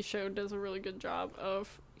TV show does a really good job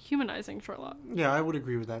of humanizing Sherlock. Yeah, I would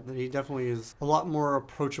agree with that. That he definitely is a lot more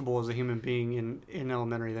approachable as a human being in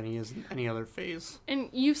Elementary than he is in any other phase. And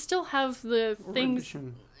you still have the or things...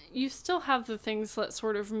 rendition. you still have the things that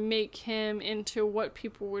sort of make him into what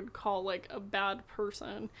people would call like a bad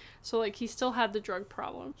person. So like he still had the drug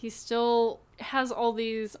problem. He still has all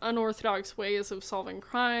these unorthodox ways of solving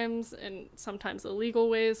crimes and sometimes illegal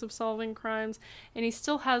ways of solving crimes. And he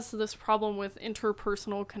still has this problem with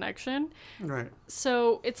interpersonal connection. Right.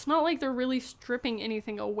 So it's not like they're really stripping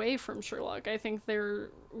anything away from Sherlock. I think they're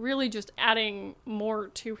really just adding more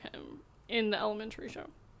to him in the Elementary show.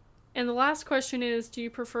 And the last question is, do you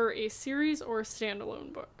prefer a series or a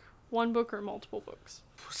standalone book? One book or multiple books?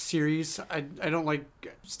 Series. I don't like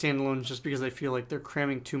standalones just because I feel like they're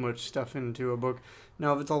cramming too much stuff into a book.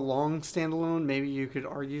 Now, if it's a long standalone, maybe you could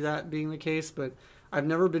argue that being the case, but I've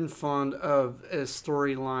never been fond of a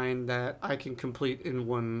storyline that I can complete in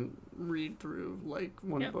one read through, like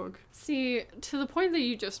one book. See, to the point that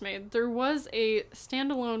you just made, there was a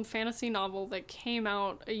standalone fantasy novel that came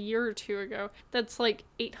out a year or two ago that's like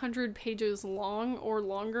 800 pages long or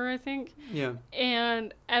longer, I think. Yeah.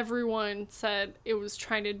 And everyone said it was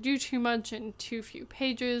trying to do too much in too few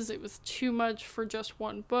pages. It was too much for just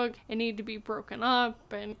one book. It needed to be broken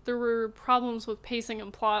up, and there were problems with pacing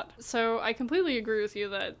and plot. So I completely agree with you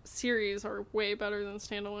that series are way better than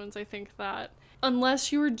standalones. I think that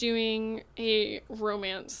unless you are doing a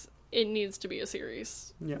romance, it needs to be a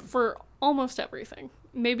series. Yeah. For almost everything.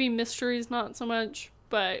 Maybe mysteries not so much,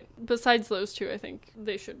 but besides those two, I think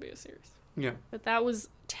they should be a series. Yeah. But that was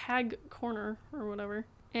Tag Corner or whatever.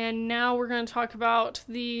 And now we're going to talk about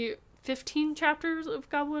the 15 chapters of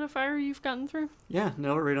Goblet of Fire you've gotten through. Yeah,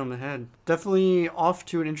 nailed it right on the head. Definitely off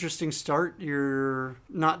to an interesting start. You're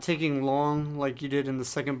not taking long like you did in the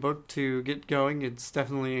second book to get going. It's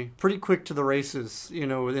definitely pretty quick to the races,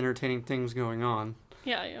 with entertaining things going on.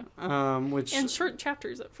 Yeah. Which and short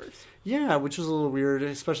chapters at first. Yeah, which was a little weird,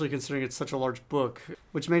 especially considering it's such a large book,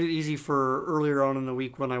 which made it easy for earlier on in the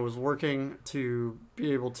week when I was working to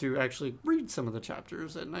be able to actually read some of the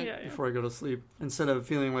chapters at night before I go to sleep, instead of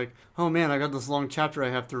feeling like, oh man, I got this long chapter I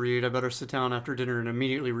have to read, I better sit down after dinner and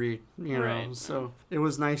immediately read, Right. So it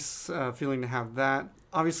was nice feeling to have that.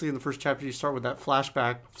 Obviously, in the first chapter, you start with that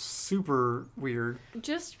flashback. Super weird.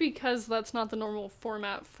 Just because that's not the normal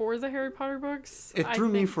format for the Harry Potter books. It threw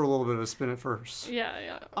me for a little bit of a spin at first.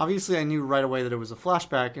 Yeah. Obviously, I knew right away that it was a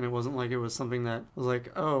flashback, and it wasn't like it was something that was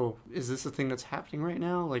like, oh, is this a thing that's happening right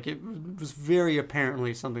now? Like, it was very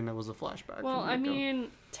apparently something that was a flashback. Well, I mean,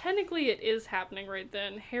 technically it is happening right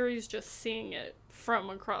then. Harry's just seeing it from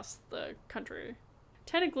across the country.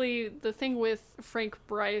 Technically, the thing with Frank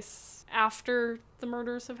Bryce after the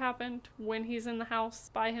murders have happened, when he's in the house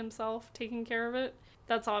by himself taking care of it,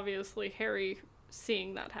 that's obviously Harry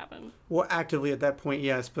seeing that happen. Well, actively at that point,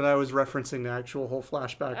 yes, but I was referencing the actual whole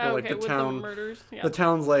flashback where, like, the town, the murders. Yeah. The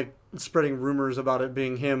town's like spreading rumors about it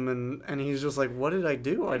being him, and he's just like, what did I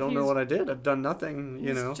do? I don't know what I did. I've done nothing,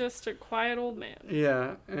 He's just a quiet old man.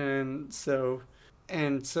 Yeah, and so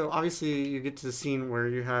obviously you get to the scene where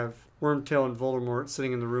you have Wormtail and Voldemort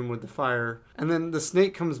sitting in the room with the fire, and then the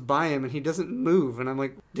snake comes by him and he doesn't move, and I'm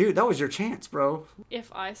like, dude, that was your chance, bro.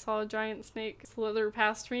 If I saw a giant snake slither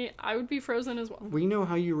past me, I would be frozen as well. We know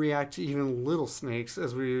how you react to even little snakes,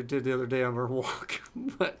 as we did the other day on our walk,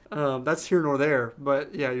 but that's here nor there.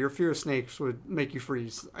 But yeah, your fear of snakes would make you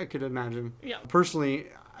freeze, I could imagine. Yeah. Personally,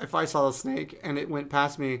 if I saw a snake and it went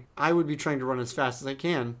past me, I would be trying to run as fast as I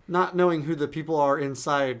can. Not knowing who the people are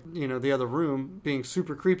inside, the other room, being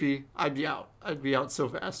super creepy, I'd be out. I'd be out so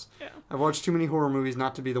fast. Yeah. I've watched too many horror movies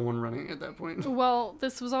not to be the one running at that point. Well,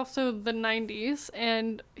 this was also the 90s,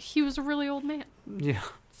 and he was a really old man. Yeah.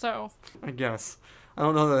 So. I guess. I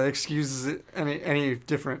don't know that excuses it any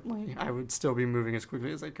differently. I would still be moving as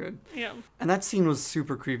quickly as I could. Yeah. And that scene was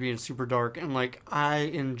super creepy and super dark, and I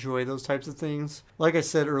enjoy those types of things. Like I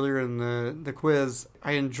said earlier in the quiz,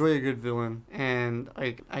 I enjoy a good villain, and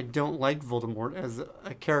I don't like Voldemort as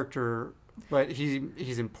a character, but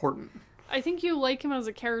he's important. I think you like him as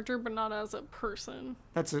a character, but not as a person.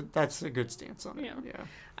 That's a good stance on it. Yeah.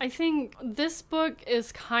 I think this book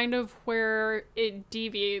is kind of where it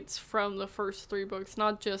deviates from the first three books,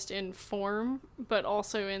 not just in form, but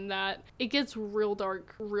also in that it gets real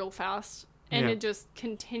dark real fast, and it just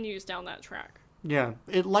continues down that track. Yeah,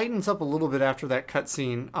 it lightens up a little bit after that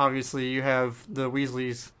cutscene. Obviously, you have the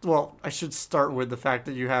Weasleys. Well, I should start with the fact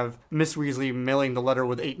that you have Miss Weasley mailing the letter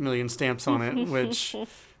with 8 million stamps on it, which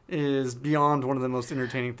is beyond one of the most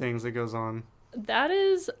entertaining things that goes on. That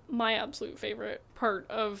is my absolute favorite part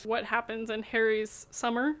of what happens in Harry's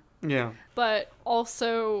summer. Yeah. But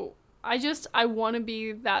also, I want to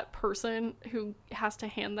be that person who has to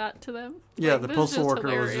hand that to them. Yeah, the postal worker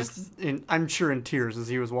hilarious. was just, I'm sure, in tears as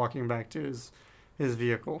he was walking back to his his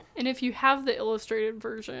vehicle. And if you have the illustrated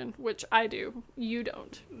version, which I do, you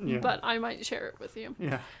don't, Yeah. but I might share it with you.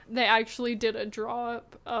 Yeah. They actually did a draw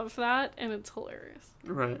up of that, and it's hilarious.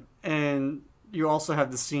 Right. And you also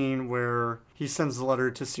have the scene where he sends the letter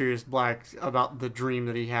to Sirius Black about the dream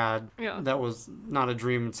that he had. Yeah. That was not a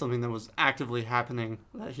dream, it's something that was actively happening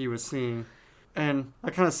that he was seeing. And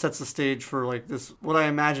that kind of sets the stage for like this, what I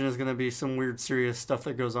imagine is going to be some weird serious stuff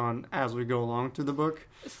that goes on as we go along through the book.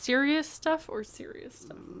 Serious stuff or serious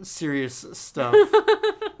stuff? Serious stuff.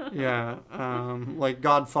 Yeah. Like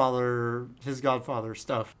his Godfather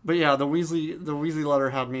stuff. But yeah, the Weasley letter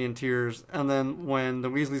had me in tears. And then when the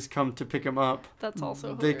Weasleys come to pick him up, That's also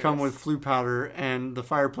they hilarious. come with flue powder and the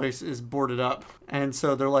fireplace is boarded up. And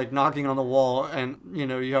so they're like knocking on the wall and, you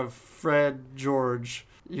know, you have Fred, George,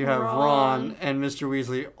 you have Ron and Mr.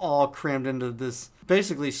 Weasley all crammed into this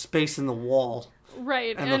basically space in the wall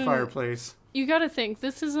Right. and the fireplace. You gotta think,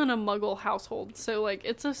 this isn't a Muggle household, so, like,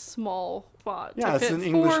 it's a small spot. Yeah, to it's fit an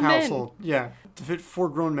English 4 men. household. Yeah, to fit 4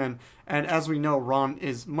 grown men. And as we know, Ron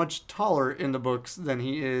is much taller in the books than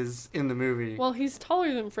he is in the movie. Well, he's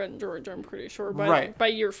taller than Fred and George, I'm pretty sure, Right. by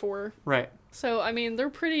year 4. Right. So, I mean, they're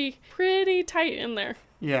pretty tight in there.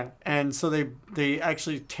 Yeah, and so they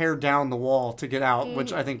actually tear down the wall to get out,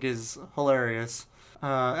 which I think is hilarious.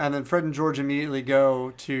 And then Fred and George immediately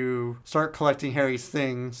go to start collecting Harry's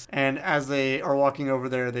things. And as they are walking over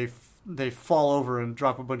there, they fall over and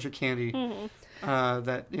drop a bunch of candy.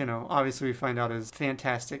 That, you know, obviously we find out is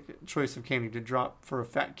fantastic choice of candy to drop for a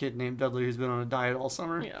fat kid named Dudley who's been on a diet all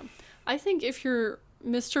summer. Yeah. I think if you're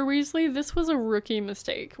Mr. Weasley, this was a rookie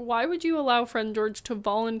mistake. Why would you allow Fred and George to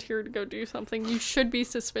volunteer to go do something? You should be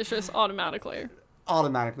suspicious automatically.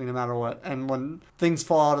 Automatically, no matter what. And when things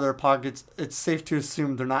fall out of their pockets, it's safe to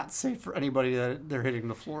assume they're not safe for anybody that they're hitting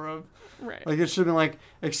the floor of. Right. Like, it should have been like,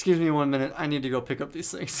 excuse me 1 minute, I need to go pick up these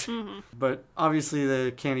things. But obviously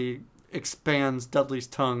the candy expands Dudley's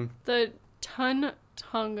tongue. The tongue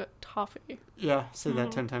toffee. Yeah, say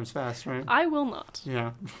that 10 times fast, right? I will not.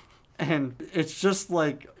 Yeah. And it's just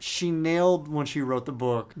like she nailed when she wrote the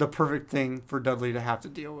book the perfect thing for Dudley to have to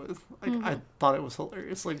deal with. Like I thought it was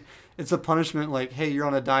hilarious. Like it's a punishment. Like, hey, you're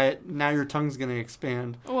on a diet. Now your tongue's gonna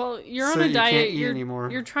expand. Well, you're So on a you diet. can't eat anymore.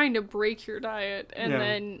 You're trying to break your diet, and Yeah.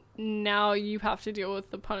 then now you have to deal with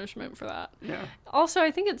the punishment for that. Yeah. Also, I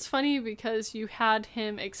think it's funny because you had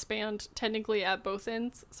him expand technically at both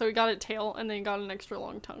ends, so he got a tail and then he got an extra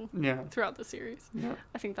long tongue Yeah. throughout the series. Yeah.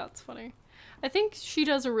 I think that's funny. I think she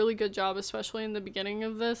does a really good job, especially in the beginning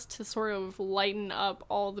of this, to sort of lighten up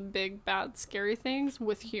all the big, bad, scary things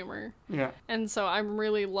with humor. Yeah. And so I'm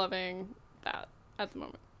really loving that at the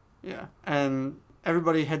moment. Yeah. And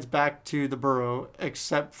everybody heads back to the burrow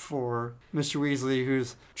except for Mr. Weasley,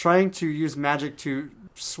 who's trying to use magic to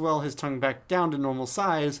swell his tongue back down to normal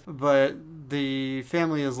size, but the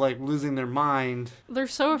family is like losing their mind. They're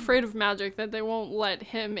so afraid of magic that they won't let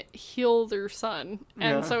him heal their son.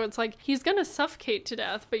 And Yeah. so it's like, he's gonna suffocate to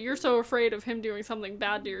death, but you're so afraid of him doing something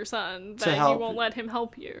bad to your son To that you help. won't let him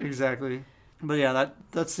help you. Exactly. But yeah,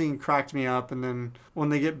 that scene cracked me up. And then when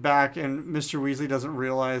they get back and Mr. Weasley doesn't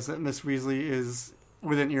realize that Miss Weasley is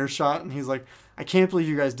within earshot, and he's like, I can't believe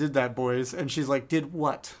you guys did that, boys. And she's like, did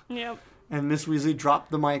what? Yep. And Miss Weasley dropped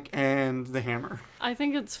the mic and the hammer. I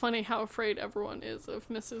think it's funny how afraid everyone is of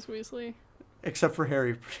Mrs. Weasley. Except for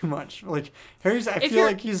Harry, pretty much. Like, Harry's, I If feel you're-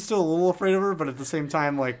 like he's still a little afraid of her, but at the same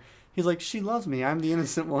time, like, he's like, she loves me. I'm the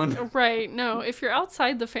innocent one. Right. No, if you're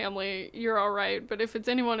outside the family, you're all right. But if it's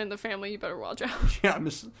anyone in the family, you better watch out. Yeah,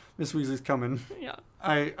 Miss Weasley's coming. Yeah.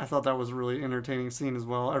 I thought that was a really entertaining scene as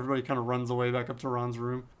well. Everybody kind of runs away back up to Ron's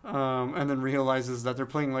room, and then realizes that they're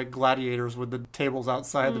playing like gladiators with the tables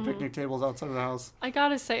outside, the picnic tables outside of the house. I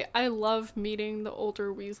gotta say, I love meeting the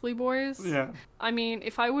older Weasley boys. Yeah, I mean,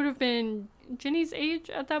 if I would have been Ginny's age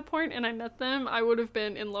at that point and I met them, I would have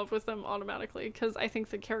been in love with them automatically because I think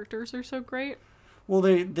the characters are so great. well,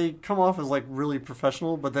 they come off as like really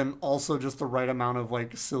professional, but then also just the right amount of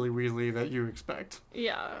like silly Weasley that you expect.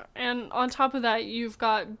 Yeah, and on top of that, you've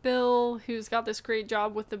got Bill, who's got this great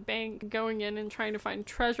job with the bank, going in and trying to find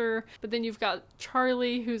treasure. But then you've got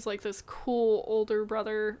Charlie, who's like this cool older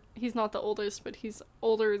brother. He's not the oldest, but he's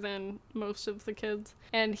older than most of the kids.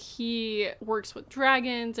 And he works with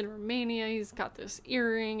dragons in Romania. He's got this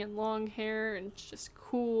earring and long hair, and it's just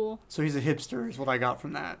cool. So he's a hipster, is what I got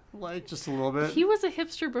from that. Like just a little bit. He was a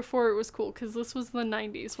hipster before it was cool, because this was the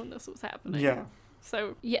 90s when this was happening. Yeah.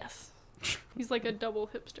 So, yes. He's like a double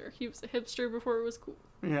hipster. He was a hipster before it was cool.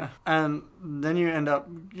 Yeah. And then you end up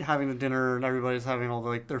having the dinner and everybody's having all the,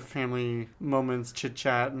 like, their family moments, chit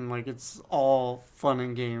chat, and like it's all fun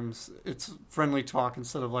and games. It's friendly talk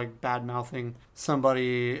instead of like bad mouthing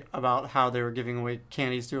somebody about how they were giving away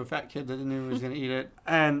candies to a fat kid that knew he was going to eat it.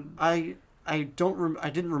 And I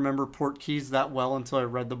didn't remember Port Keys that well until I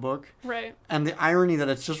read the book. Right. And the irony that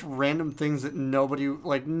it's just random things that nobody,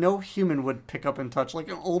 like, no human would pick up and touch, like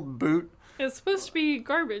an old boot. It's supposed to be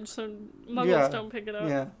garbage, so muggles don't pick it up.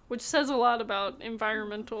 Yeah. Which says a lot about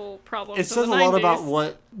environmental problems. It says a lot about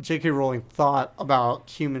what J.K. Rowling thought about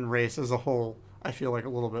human race as a whole, I feel like, a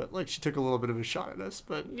little bit. Like, she took a little bit of a shot at us,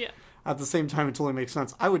 but yeah. At the same time, it totally makes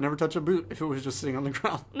sense. I would never touch a boot if it was just sitting on the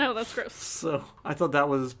ground. No, that's gross. So I thought that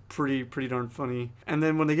was pretty darn funny. And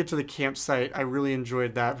then when they get to the campsite, I really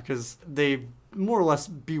enjoyed that because they more or less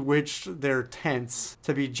bewitched their tents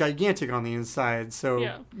to be gigantic on the inside. So,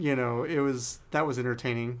 yeah. You know, that was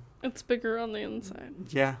entertaining. It's bigger on the inside.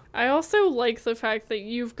 Yeah. I also like the fact that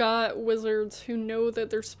you've got wizards who know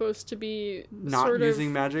that they're supposed to be not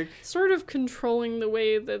using magic. Sort of controlling the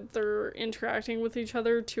way that they're interacting with each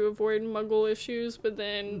other to avoid muggle issues, but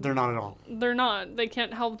then they're not at all. They're not. They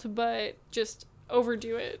can't help but just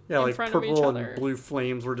overdo it in front of each purple other. And blue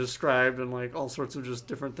flames were described and like all sorts of just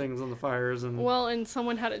different things on the fires and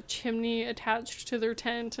someone had a chimney attached to their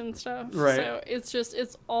tent and stuff. Right. So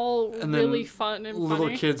it's all and really fun and little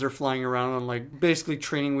funny. kids are flying around on like basically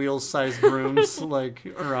training wheels sized brooms like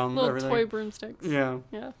around little everything. Toy broomsticks. Yeah.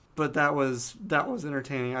 Yeah. But that was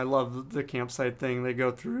entertaining. I love the campsite thing. They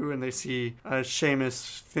go through and they see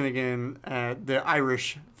Seamus Finnegan at the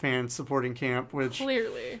Irish fans supporting camp, which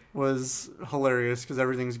clearly was hilarious because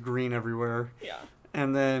everything's green everywhere. Yeah.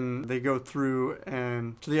 And then they go through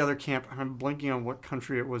and to the other camp. I'm blanking on what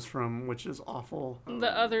country it was from, which is awful.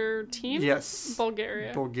 The other team? Yes.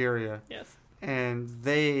 Bulgaria. Yes. And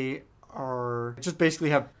they are just basically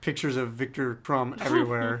have pictures of Viktor Krum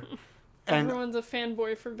everywhere. And everyone's a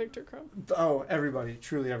fanboy for Viktor Krum. Oh, everybody.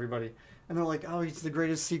 Truly everybody. And they're like, oh, he's the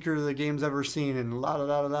greatest seeker the game's ever seen, and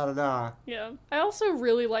la-da-da-da-da-da. Yeah. I also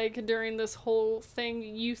really like during this whole thing,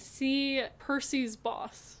 you see Percy's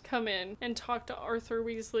boss come in and talk to Arthur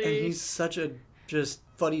Weasley. And he's such a just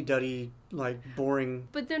fuddy-duddy, like, boring...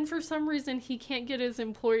 But then for some reason, he can't get his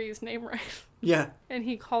employee's name right. Yeah. And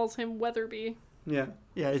he calls him Weatherby. Yeah.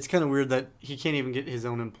 Yeah, it's kind of weird that he can't even get his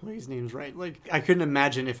own employees' names right. Like, I couldn't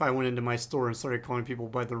imagine if I went into my store and started calling people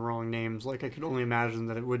by the wrong names. Like, I could only imagine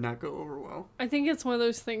that it would not go over well. I think it's one of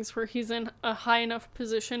those things where he's in a high enough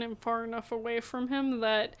position and far enough away from him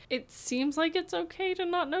that it seems like it's okay to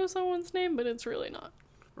not know someone's name, but it's really not.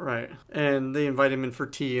 Right. And they invite him in for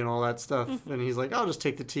tea and all that stuff. Mm-hmm. And he's like, I'll just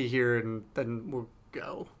take the tea here and then we'll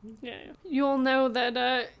go. Yeah. You'll know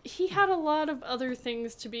that he had a lot of other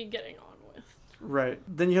things to be getting on. Right.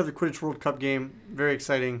 Then you have the Quidditch World Cup game. Very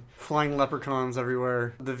exciting. Flying leprechauns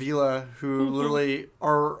everywhere. The Vila, who literally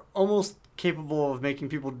are almost capable of making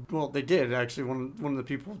people... Well, they did, actually. One of the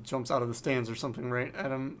people jumps out of the stands or something, right,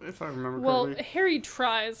 Adam, if I remember correctly? Well, Harry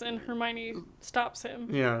tries and Hermione stops him.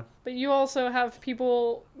 Yeah. But you also have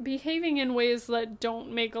people behaving in ways that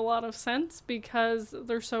don't make a lot of sense because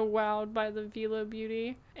they're so wowed by the Vila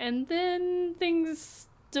beauty. And then things...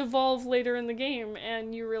 devolve later in the game,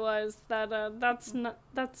 and you realize that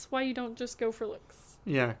that's why you don't just go for looks.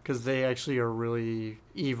 Yeah, because they actually are really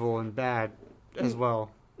evil and bad as well.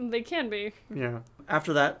 They can be. Yeah.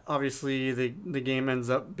 After that, obviously, the game ends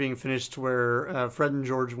up being finished where Fred and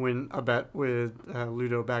George win a bet with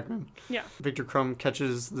Ludo Bagman. Yeah. Viktor Krum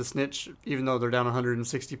catches the snitch, even though they're down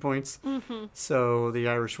 160 points. Mm-hmm. So the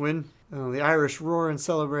Irish win. The Irish roar and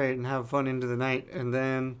celebrate and have fun into the night. And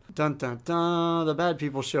then, dun dun dun, the bad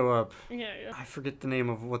people show up. Yeah. I forget the name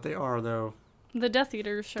of what they are, though. The Death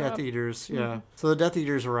Eaters show up. Death Eaters, yeah. Mm-hmm. So the Death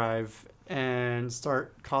Eaters arrive and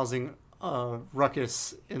start causing a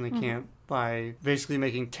ruckus in the camp by basically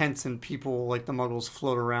making tents and people like the Muggles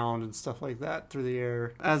float around and stuff like that through the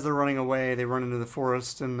air. As they're running away, they run into the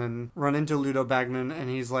forest and then run into Ludo Bagman, and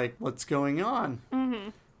he's like, what's going on? Mm-hmm.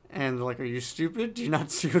 And they're like, are you stupid? Do you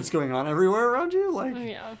not see what's going on everywhere around you? Like,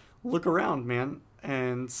 look around, man.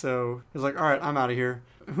 And so he's like, all right, I'm out of here.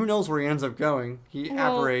 Who knows where he ends up going? He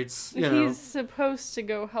apparates, He's supposed to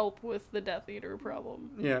go help with the Death Eater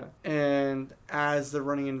problem. Yeah. And as they're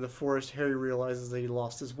running into the forest, Harry realizes that he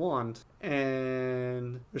lost his wand.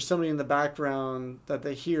 And there's somebody in the background that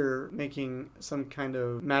they hear making some kind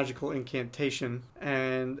of magical incantation.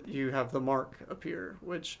 And you have the mark appear,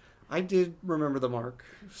 which... I did remember the mark.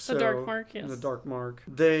 The dark mark, yes. The dark mark.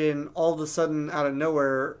 Then all of a sudden, out of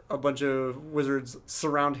nowhere, a bunch of wizards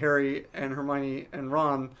surround Harry and Hermione and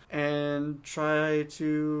Ron and try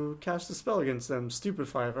to cast a spell against them.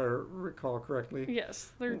 Stupefy, if I recall correctly.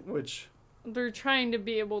 Yes, they're trying to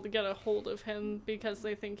be able to get a hold of him because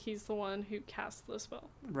they think he's the one who cast the spell.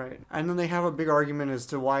 Right. And then they have a big argument as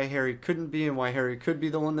to why Harry couldn't be and why Harry could be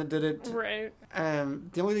the one that did it. Right.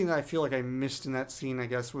 And the only thing that I feel like I missed in that scene, I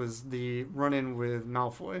guess, was the run-in with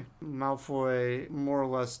Malfoy. Malfoy, more or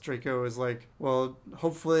less, Draco is like, well,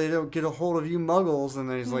 hopefully they don't get a hold of you muggles. And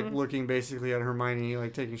then he's like looking basically at Hermione,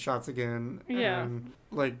 like taking shots again. Yeah. And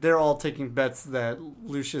like they're all taking bets that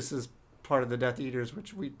Lucius is part of the Death Eaters,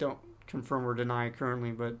 which we don't confirm or deny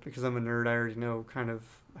currently, but because I'm a nerd, I already know kind of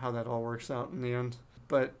how that all works out in the end.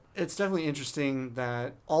 But it's definitely interesting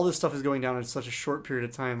that all this stuff is going down in such a short period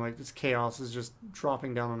of time. Like, this chaos is just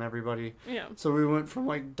dropping down on everybody. Yeah. So we went from,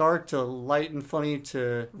 like, dark to light and funny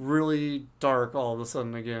to really dark all of a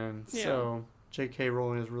sudden again. Yeah. So J.K.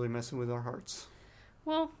 Rowling is really messing with our hearts.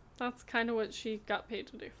 Well, that's kind of what she got paid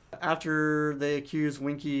to do. After they accuse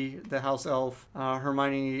Winky, the house elf,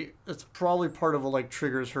 Hermione, it's probably part of what like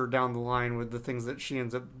triggers her down the line with the things that she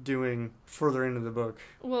ends up doing further into the book.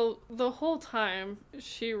 Well, the whole time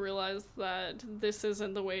she realized that this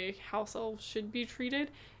isn't the way house elves should be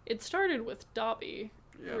treated. It started with Dobby,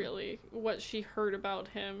 really, what she heard about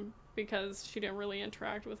him, because she didn't really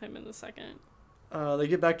interact with him in the second. They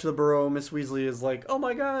get back to the burrow. Miss Weasley is like, "Oh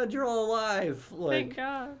my God, you're all alive!" Like, thank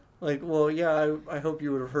God. Like, well, yeah, I hope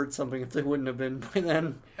you would have heard something if they wouldn't have been by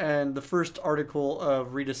then. And the first article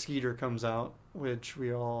of Rita Skeeter comes out, which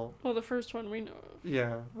we all... Well, the first one we know of.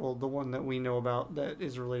 Yeah, well, the one that we know about that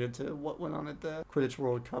is related to what went on at the Quidditch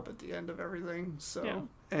World Cup at the end of everything, so... Yeah.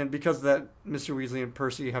 And because of that, Mr. Weasley and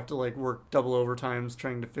Percy have to, like, work double overtimes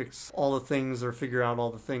trying to fix all the things or figure out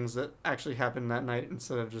all the things that actually happened that night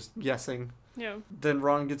instead of just guessing. Yeah. Then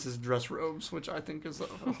Ron gets his dress robes, which I think is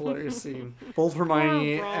a hilarious scene. Both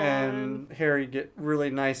Hermione and Harry get really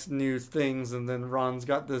nice new things, and then Ron's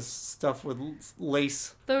got this stuff with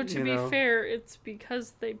lace. Though, to be fair, it's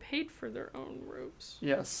because they paid for their own robes.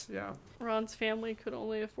 Yes, yeah. Ron's family could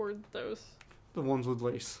only afford those. The ones with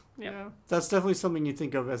lace. Yep. Yeah. That's definitely something you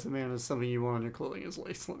think of as a man as something you want on your clothing is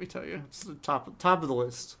lace, let me tell you. It's the top of the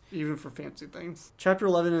list, even for fancy things. Chapter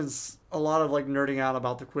 11 is a lot of like nerding out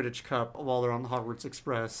about the Quidditch Cup while they're on the Hogwarts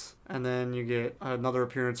Express. And then you get another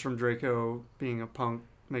appearance from Draco being a punk,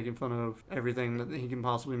 making fun of everything that he can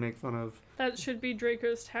possibly make fun of. That should be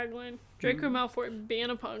Draco's tagline. Draco Malfoy, being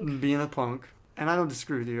a punk. Being a punk. And I don't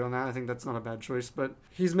disagree with you on that. I think that's not a bad choice. But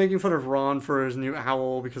he's making fun of Ron for his new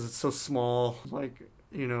owl because it's so small. Like,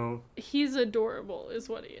 you know. He's adorable is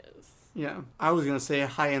what he is. Yeah. I was going to say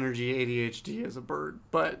high energy ADHD as a bird.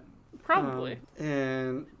 But. Probably.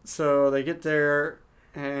 And so they get there.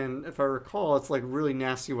 And if I recall, it's like really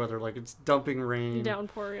nasty weather. Like it's dumping rain.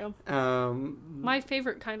 Downpour, yeah. My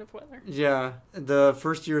favorite kind of weather. Yeah. The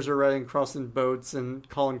first years are riding crossing boats, and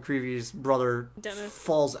Colin Creevy's brother Dennis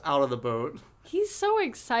falls out of the boat. He's so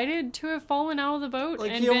excited to have fallen out of the boat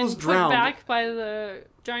like and he been almost put drowned. back by the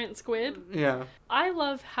giant squid. Yeah. I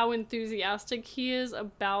love how enthusiastic he is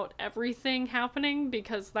about everything happening,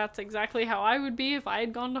 because that's exactly how I would be if I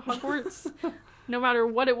had gone to Hogwarts. No matter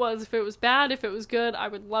what it was, if it was bad, if it was good, I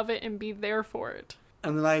would love it and be there for it.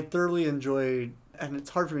 And then I thoroughly enjoyed, and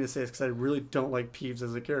it's hard for me to say this because I really don't like Peeves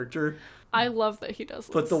as a character. I love that he does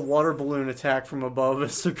this. But the water balloon attack from above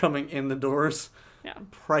as they're coming in the doors. Yeah.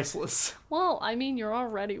 Priceless. Well, I mean, you're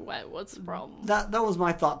already wet. What's the problem? That was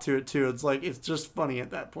my thought to it, too. It's like, it's just funny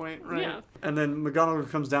at that point, right? Yeah. And then McGonagall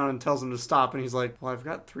comes down and tells him to stop, and he's like, well, I've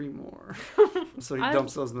got 3 more. So he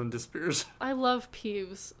dumps those and then disappears. I love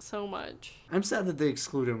Peeves so much. I'm sad that they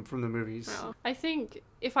exclude him from the movies. Yeah. I think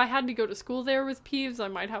if I had to go to school there with Peeves, I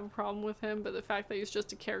might have a problem with him, but the fact that he's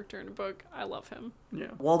just a character in a book, I love him.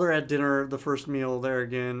 Yeah. While they're at dinner, the first meal there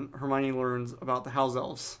again, Hermione learns about the house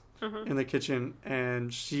elves. In the kitchen,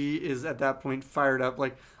 and she is at that point fired up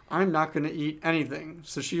like, I'm not going to eat anything.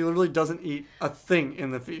 So she literally doesn't eat a thing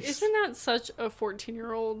in the feast. Isn't that such a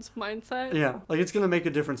 14-year-old's mindset? Yeah. Like, it's going to make a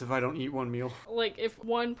difference if I don't eat one meal. Like, if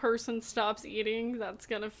one person stops eating, that's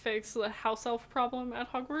going to fix the house elf problem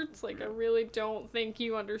at Hogwarts. Like, I really don't think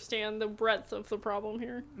you understand the breadth of the problem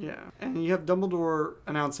here. Yeah. And you have Dumbledore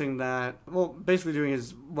announcing that, well, basically doing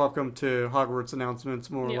his welcome to Hogwarts announcements,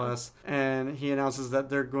 more or less. And he announces that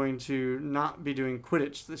they're going to not be doing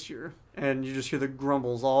Quidditch this year. And you just hear the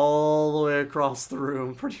grumbles all the way across the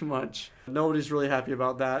room, pretty much. Nobody's really happy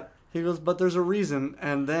about that. He goes, but there's a reason.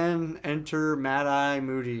 And then enter Mad-Eye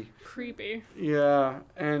Moody. Creepy. Yeah.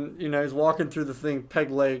 And, you know, he's walking through the thing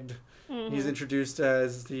peg-legged. Mm-hmm. He's introduced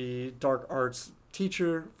as the dark arts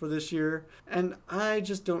teacher for this year, and I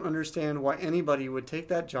just don't understand why anybody would take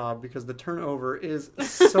that job because the turnover is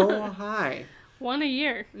so high. One a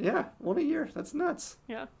year. Yeah, one a year. That's nuts.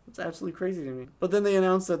 Yeah. That's absolutely crazy to me. But then they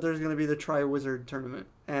announced that there's going to be the Tri-Wizard tournament,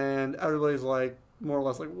 and everybody's like, more or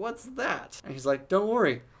less like, what's that? And he's like, don't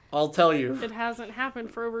worry, I'll tell you. It hasn't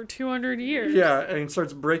happened for over 200 years. Yeah, and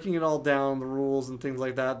starts breaking it all down, the rules and things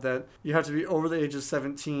like that, that you have to be over the age of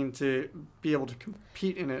 17 to be able to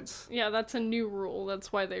compete in it. Yeah, that's a new rule.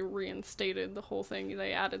 That's why they reinstated the whole thing.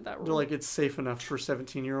 They added that rule. They're like, it's safe enough for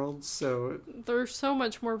 17-year-olds, so... They're so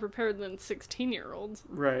much more prepared than 16-year-olds.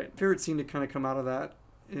 Right. Favorite scene to kind of come out of that.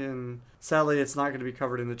 Sadly, it's not going to be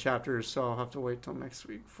covered in the chapters, so I'll have to wait till next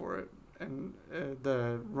week for it. And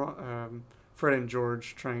Fred and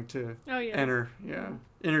George trying to enter. Yeah.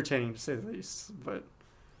 Entertaining, to say the least. But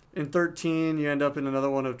in 13, you end up in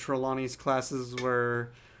another one of Trelawney's classes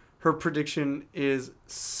where her prediction is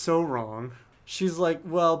so wrong. She's like,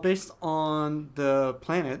 well, based on the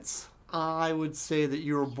planets, I would say that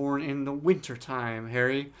you were born in the wintertime,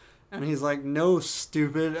 Harry. And he's like, no,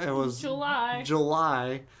 stupid. It was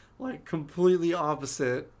July. Like, completely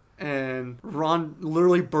opposite. And Ron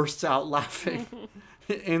literally bursts out laughing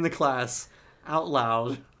in the class out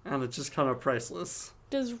loud. And it's just kind of priceless.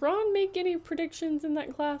 Does Ron make any predictions in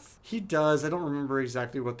that class? He does. I don't remember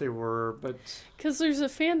exactly what they were, but... Because there's a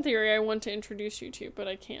fan theory I want to introduce you to, but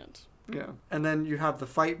I can't. Yeah. And then you have the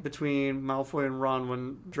fight between Malfoy and Ron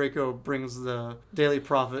when Draco brings the Daily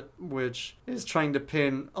Prophet, which is trying to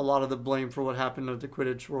pin a lot of the blame for what happened at the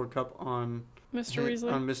Quidditch World Cup on Mr.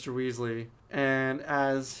 Weasley. And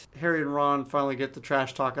as Harry and Ron finally get the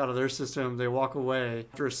trash talk out of their system, they walk away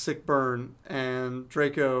after a sick burn, and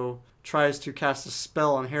Draco tries to cast a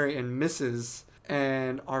spell on Harry and misses,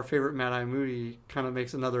 and our favorite Mad-Eye Moody kind of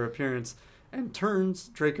makes another appearance and turns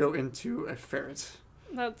Draco into a ferret.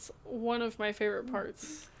 That's one of my favorite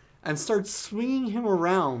parts. And starts swinging him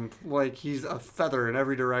around like he's a feather in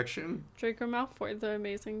every direction. Draco Malfoy, the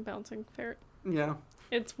amazing bouncing ferret. Yeah.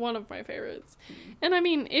 It's one of my favorites. And I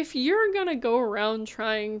mean, if you're gonna go around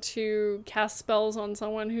trying to cast spells on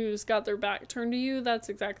someone who's got their back turned to you, that's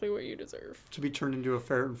exactly what you deserve. To be turned into a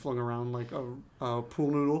ferret and flung around like a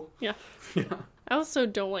pool noodle. Yeah. Yeah. I also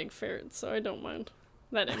don't like ferrets, so I don't mind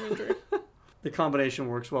that imagery. The combination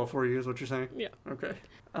works well for you, is what you're saying? Yeah. Okay.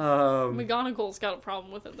 McGonagall's got a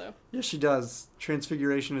problem with it, though. Yes, she does.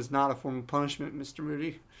 Transfiguration is not a form of punishment, Mr.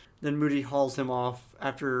 Moody. Then Moody hauls him off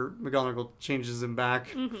after McGonagall changes him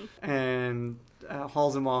back and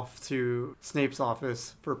hauls him off to Snape's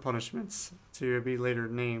office for punishments to be later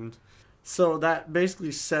named. So that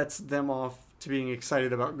basically sets them off to being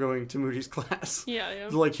excited about going to Moody's class. Yeah.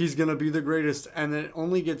 Like, he's going to be the greatest. And then it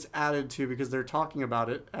only gets added to, because they're talking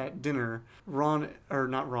about it at dinner, Fred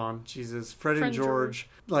and George,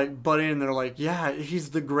 like, butt in. They're like, yeah,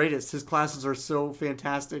 he's the greatest. His classes are so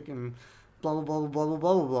fantastic and blah, blah, blah, blah, blah,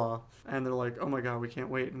 blah, blah, blah. And they're like, oh my god, we can't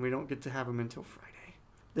wait. And we don't get to have him until Friday.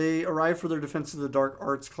 They arrive for their Defense of the Dark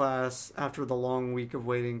Arts class after the long week of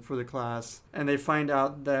waiting for the class. And they find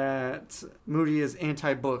out that Moody is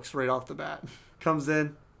anti-books right off the bat. Comes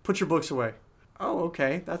in, put your books away. Oh,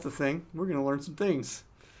 okay, that's a thing. We're going to learn some things.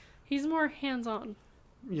 He's more hands-on.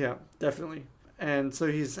 Yeah, definitely. And so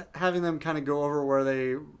he's having them kind of go over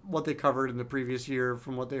what they covered in the previous year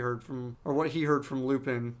from what they heard from, or what he heard from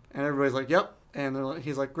Lupin. And everybody's like, yep. And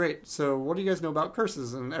he's like, great, so what do you guys know about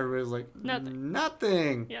curses? And everybody's like,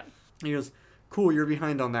 nothing. Yeah. He goes, cool, you're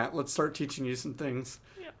behind on that. Let's start teaching you some things.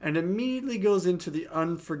 Yeah. And immediately goes into the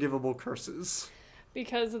unforgivable curses.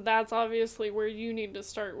 Because that's obviously where you need to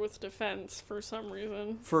start with defense for some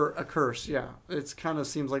reason. For a curse, yeah. It kind of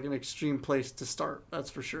seems like an extreme place to start, that's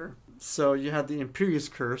for sure. So you have the Imperious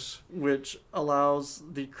Curse, which allows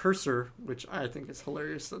the cursor, which I think is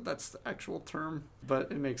hilarious that that's the actual term,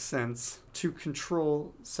 but it makes sense, to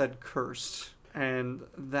control said curse. And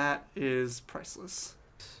that is priceless.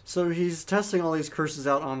 So he's testing all these curses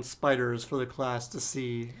out on spiders for the class to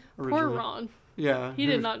see originally. Poor Ron. Yeah. He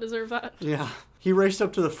did not deserve that. Yeah. He raced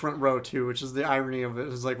up to the front row, too, which is the irony of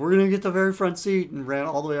it. It's like, we're going to get the very front seat, and ran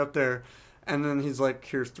all the way up there. And then he's like,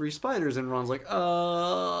 here's 3 spiders. And Ron's like,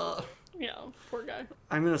 Yeah, poor guy.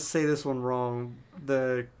 I'm going to say this one wrong.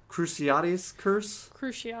 The Cruciatus Curse?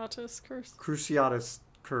 Cruciatus Curse. Cruciatus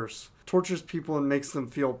Curse. Tortures people and makes them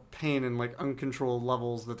feel pain in, like, uncontrolled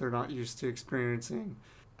levels that they're not used to experiencing.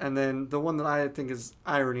 And then the one that I think is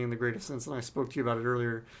irony in the greatest sense, and I spoke to you about it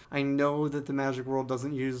earlier. I know that the magic world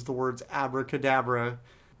doesn't use the words abracadabra,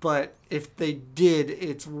 but if they did,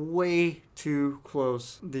 it's way too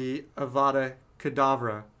close. The Avada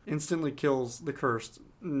Kedavra instantly kills the cursed.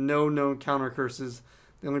 No known counter curses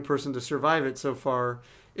The only person to survive it so far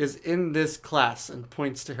is in this class, and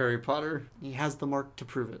points to Harry Potter. He has the mark to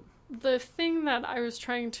prove it. The thing that I was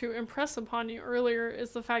trying to impress upon you earlier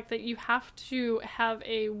is the fact that you have to have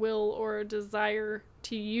a will or a desire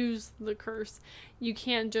to use the curse. You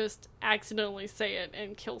can't just accidentally say it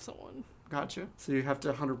and kill someone. Gotcha. So you have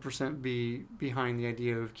to 100% be behind the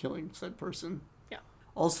idea of killing said person. Yeah.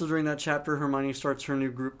 Also during that chapter, Hermione starts her new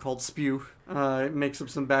group called Spew. It makes up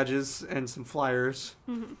some badges and some flyers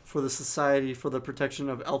for the Society for the Protection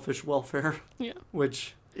of Elfish Welfare. Yeah.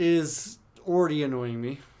 Which is already annoying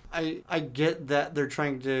me. I get that they're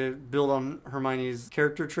trying to build on Hermione's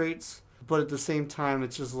character traits, but at the same time,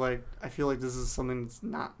 it's just like, I feel like this is something that's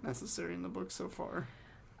not necessary in the book so far.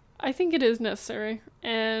 I think it is necessary,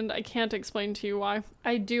 and I can't explain to you why.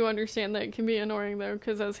 I do understand that it can be annoying, though,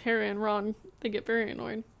 because as Harry and Ron, they get very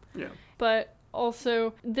annoyed. Yeah. But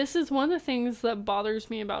also, this is one of the things that bothers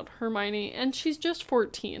me about Hermione, and she's just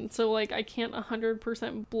 14, so, like, I can't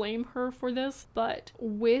 100% blame her for this, but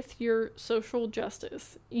with your social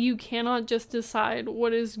justice, you cannot just decide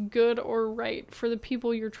what is good or right for the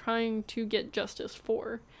people you're trying to get justice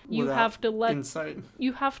for. You have to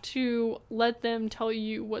let them tell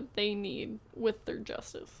you what they need with their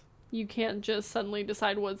justice. You can't just suddenly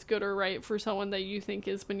decide what's good or right for someone that you think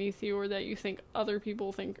is beneath you or that you think other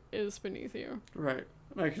people think is beneath you. Right.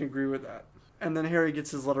 I can agree with that. And then Harry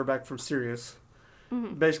gets his letter back from Sirius,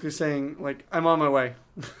 basically saying, like, I'm on my way.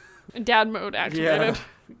 Dad mode activated. Yeah,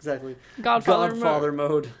 exactly. Godfather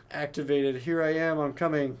mode activated. Here I am, I'm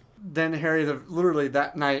coming. Then Harry, literally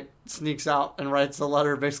that night, sneaks out and writes a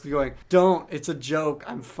letter basically going, don't, it's a joke,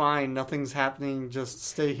 I'm fine, nothing's happening, just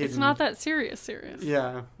stay hidden. It's not that serious.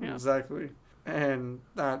 Yeah, exactly. And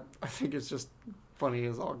that, I think it's just funny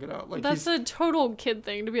as all get out. Like, that's a total kid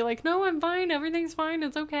thing, to be like, no, I'm fine, everything's fine,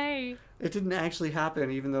 it's okay. It didn't actually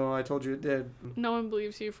happen, even though I told you it did. No one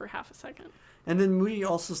believes you for half a second. And then Moody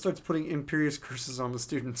also starts putting Imperious curses on the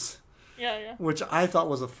students. Yeah. Which I thought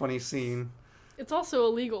was a funny scene. It's also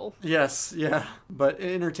illegal. Yes, yeah. But an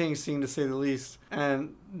entertaining scene to say the least.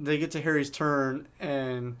 And they get to Harry's turn,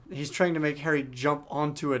 and he's trying to make Harry jump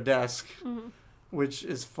onto a desk, which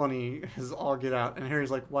is funny as all get out. And Harry's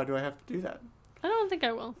like, why do I have to do that? I don't think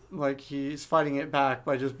I will. Like, he's fighting it back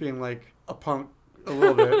by just being, like, a punk a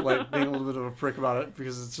little bit. Like, being a little bit of a prick about it,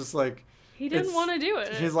 because it's just like... He didn't want to do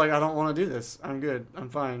it. He's like, I don't want to do this. I'm good. I'm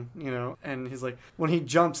fine. You know? And he's like, when he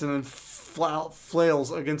jumps and then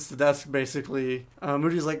flails against the desk, basically,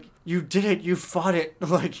 Moody's like, you did it. You fought it.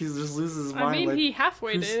 Like, he just loses his mind. I mean, like, he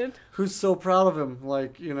halfway did. Who's so proud of him?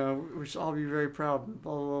 Like, you know, we should all be very proud.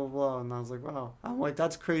 Blah, blah, blah. And I was like, wow. I'm like,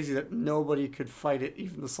 that's crazy that nobody could fight it,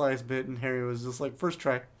 even the slightest bit. And Harry was just like, first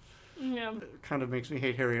try. Yeah. It kind of makes me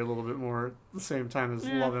hate Harry a little bit more at the same time as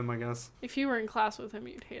love him, I guess. If you were in class with him,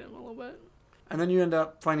 you'd hate him a little bit. And then you end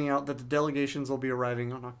up finding out that the delegations will be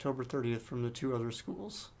arriving on October 30th from the two other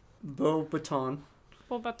schools. Beauxbaton.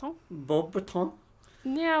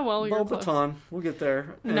 Yeah, well, you're close. Beauxbaton. We'll get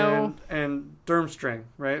there. No. And Durmstrang,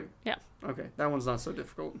 right? Yeah. Okay, that one's not so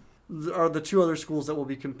difficult. Are the two other schools that will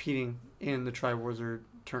be competing in the Triwizard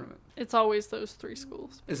tournament. It's always those three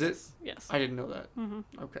schools. Is it? Yes. I didn't know that.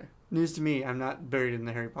 Okay. News to me. I'm not buried in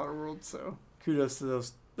the Harry Potter world, so kudos to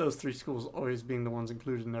those three schools always being the ones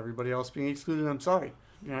included and everybody else being excluded. I'm sorry.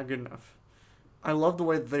 You're not good enough. I love the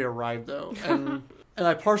way that they arrived, though. And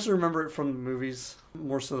I partially remember it from the movies,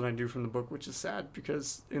 more so than I do from the book, which is sad,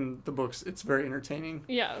 because in the books, it's very entertaining.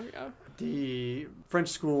 Yeah. The French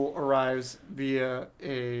school arrives via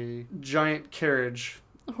a giant carriage.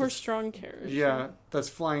 A horse-drawn carriage. Yeah, that's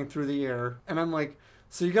flying through the air. And I'm like,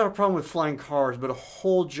 so you got a problem with flying cars, but a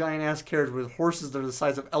whole giant-ass carriage with horses that are the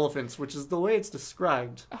size of elephants, which is the way it's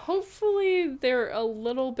described. Hopefully they're a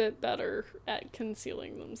little bit better at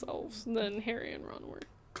concealing themselves than Harry and Ron were.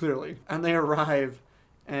 Clearly. And they arrive,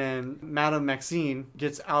 and Madame Maxine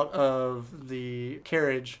gets out of the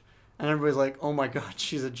carriage, and everybody's like, oh my god,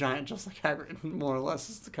 she's a giant just like Hagrid, more or less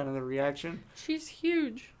is the kind of the reaction. She's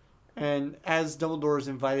huge. And as Dumbledore is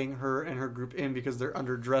inviting her and her group in because they're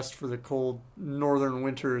underdressed for the cold northern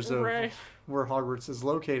winters of where Hogwarts is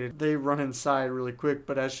located, they run inside really quick.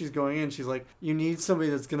 But as she's going in, she's like, you need somebody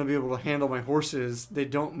that's going to be able to handle my horses. They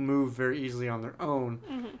don't move very easily on their own.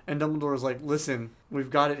 And Dumbledore's like, listen, we've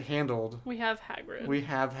got it handled. We have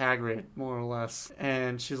Hagrid, more or less.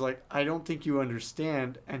 And she's like, I don't think you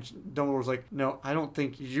understand. And Dumbledore's like, no, I don't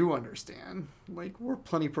think you understand. Like, we're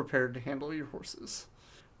plenty prepared to handle your horses.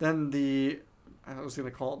 Then I was going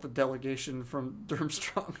to call it the delegation from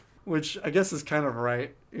Durmstrang, which I guess is kind of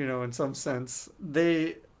right, you know, in some sense.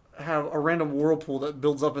 They have a random whirlpool that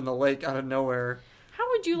builds up in the lake out of nowhere. How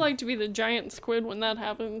would would you like to be the giant squid when that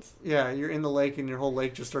happens? Yeah, you're in the lake and your whole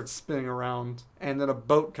lake just starts spinning around, and then a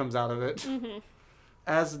boat comes out of it. Mm-hmm.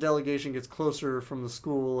 As the delegation gets closer from the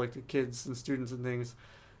school, like the kids and students and things,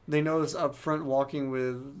 they notice up front walking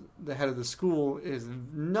with the head of the school is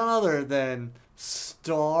none other than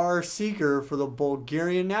star seeker for the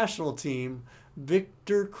Bulgarian national team,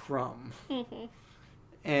 Victor Krum. Mm-hmm.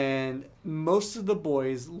 And most of the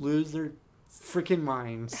boys lose their freaking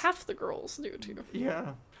minds. Half the girls do too.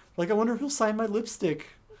 Yeah. Like, I wonder if he'll sign my lipstick.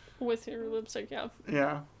 With your lipstick, yeah.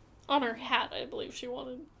 Yeah. On her hat, I believe she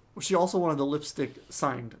wanted. She also wanted the lipstick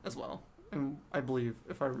signed as well. And I believe,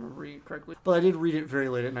 if I remember reading correctly. But I did read it very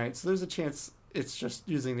late at night, so there's a chance it's just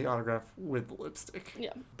using the autograph with the lipstick.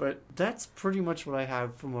 Yeah. But that's pretty much what I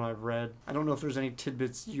have from what I've read. I don't know if there's any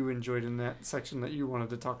tidbits you enjoyed in that section that you wanted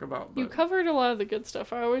to talk about. But You covered a lot of the good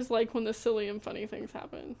stuff. I always like when the silly and funny things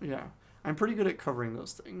happen. yeah. I'm pretty good at covering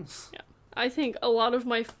those things. Yeah. I think a lot of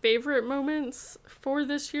my favorite moments for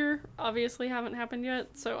this year obviously haven't happened yet,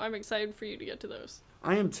 so I'm excited for you to get to those.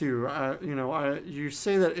 I am too. You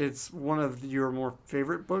say that it's one of your more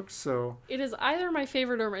favorite books, so It is either my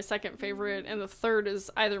favorite or my second favorite, and the third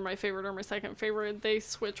is either my favorite or my second favorite. They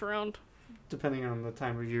switch around. depending on the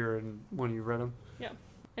time of year and when you read them. Yeah.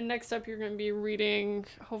 And next up, you're going to be reading,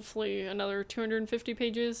 hopefully, another 250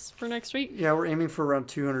 pages for next week. Yeah, we're aiming for around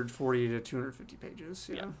 240 to 250 pages.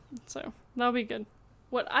 Yeah. So that'll be good.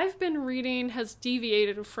 What I've been reading has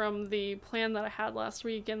deviated from the plan that I had last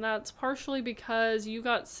week, and that's partially because you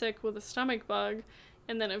got sick with a stomach bug,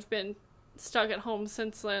 and then I've been stuck at home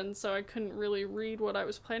since then, so I couldn't really read what I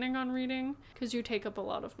was planning on reading, because you take up a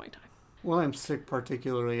lot of my time. When I'm sick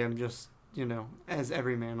particularly, I'm just, as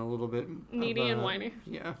every man, a little bit Needy and whiny.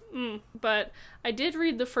 Yeah. But I did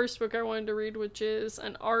read the first book I wanted to read, which is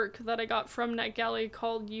an arc that I got from NetGalley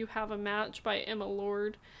called You Have a Match by Emma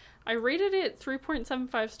Lord. I rated it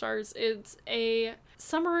 3.75 stars. It's a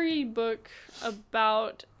summary book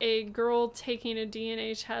about a girl taking a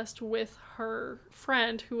DNA test with her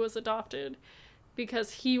friend who was adopted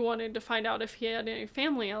because he wanted to find out if he had any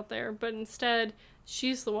family out there, but instead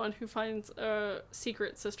she's the one who finds a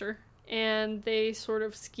secret sister. And they sort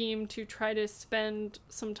of scheme to try to spend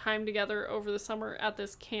some time together over the summer at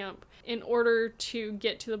this camp in order to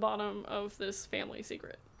get to the bottom of this family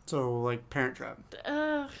secret. So, like Parent Trap.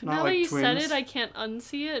 Now like that you said twins? it, I can't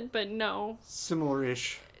unsee it, but no.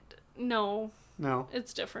 Similar-ish. No, No?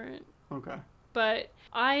 it's different. Okay. But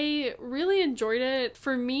I really enjoyed it.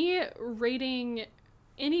 For me, rating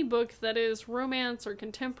any book that is romance or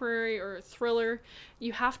contemporary or thriller,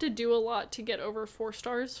 you have to do a lot to get over 4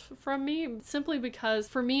 stars from me, simply because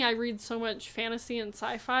for me, I read so much fantasy and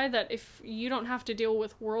sci-fi that if you don't have to deal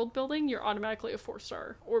with world building, you're automatically a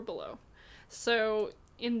 4-star or below. So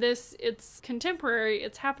in this, it's contemporary,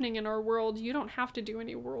 it's happening in our world, you don't have to do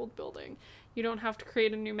any world building. You don't have to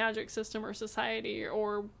create a new magic system or society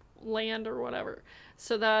or land or whatever.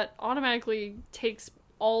 So that automatically takes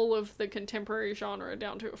all of the contemporary genre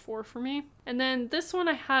down to a 4 for me. And then this one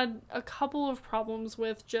I had a couple of problems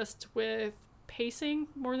with, just with pacing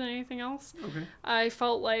more than anything else. Okay. I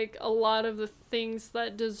felt like a lot of the things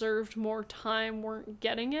that deserved more time weren't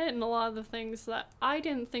getting it, and a lot of the things that I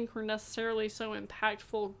didn't think were necessarily so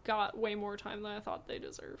impactful got way more time than I thought they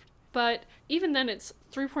deserved. But even then, it's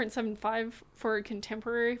 3.75 for a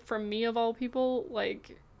contemporary from me of all people.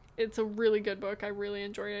 Like, it's a really good book. I really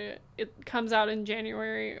enjoyed it. It comes out in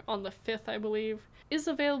January on the 5th, I believe. Is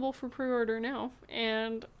available for pre-order now,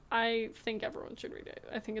 and I think everyone should read it.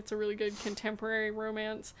 I think it's a really good contemporary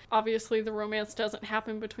romance. Obviously, the romance doesn't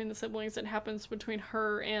happen between the siblings. It happens between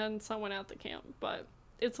her and someone at the camp, but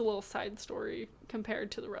it's a little side story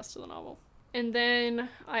compared to the rest of the novel. And then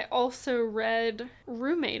I also read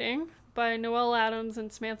Roommating by Noelle Adams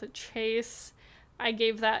and Samantha Chase. I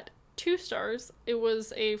gave that 2 stars. It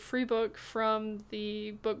was a free book from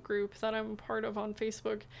the book group that I'm part of on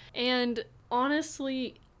Facebook. And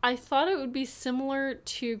honestly, I thought it would be similar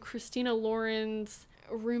to Christina Lauren's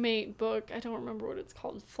roommate book. I don't remember what it's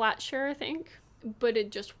called. Flatshare, I think. But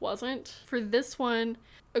it just wasn't. For this one,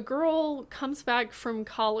 a girl comes back from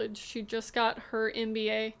college. She just got her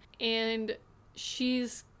MBA, and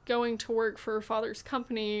she's going to work for her father's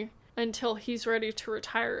company until he's ready to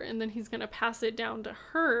retire, and then he's going to pass it down to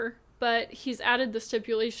her. But he's added the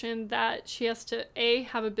stipulation that she has to A,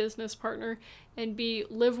 have a business partner, and B,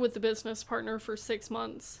 live with the business partner for 6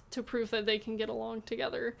 months to prove that they can get along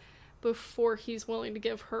together before he's willing to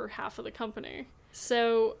give her half of the company.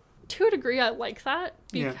 So to a degree, I like that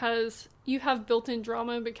because you have built-in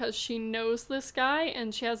drama because she knows this guy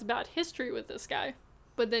and she has a bad history with this guy.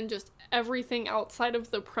 But then just everything outside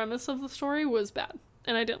of the premise of the story was bad,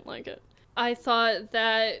 and I didn't like it. I thought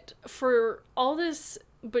that for all this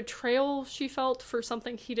betrayal she felt for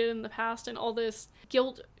something he did in the past and all this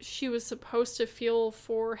guilt she was supposed to feel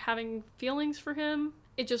for having feelings for him,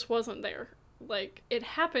 it just wasn't there. Like, it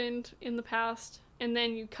happened in the past, and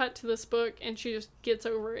then you cut to this book and she just gets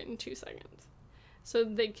over it in 2 seconds. So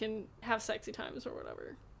they can have sexy times or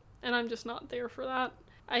whatever. And I'm just not there for that.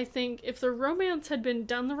 I think if the romance had been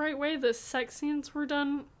done the right way, the sex scenes were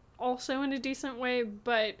done also in a decent way,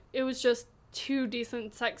 but it was just 2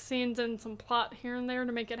 decent sex scenes and some plot here and there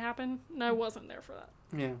to make it happen, and I wasn't there for that.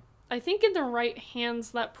 Yeah. I think in the right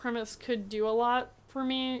hands, that premise could do a lot for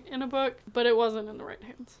me in a book, but it wasn't in the right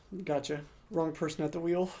hands. Gotcha. Wrong person at the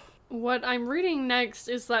wheel. What I'm reading next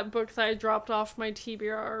is that book that I dropped off my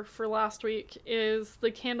TBR for last week, is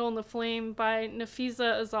The Candle and the Flame by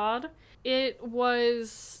Nafisa Azad. It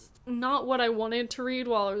was not what I wanted to read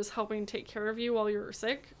while I was helping take care of you while you were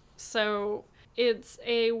sick. So it's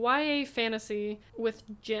a YA fantasy with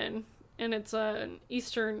djinn, and it's an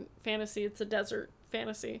Eastern fantasy. It's a desert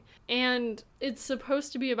fantasy. And it's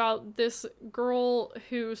supposed to be about this girl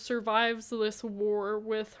who survives this war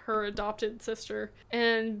with her adopted sister.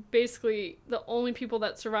 And basically, the only people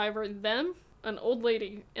that survive are them, an old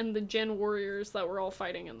lady, and the djinn warriors that were all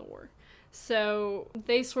fighting in the war. So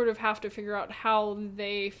they sort of have to figure out how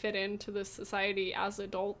they fit into this society as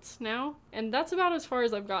adults now. And that's about as far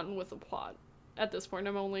as I've gotten with the plot. At this point,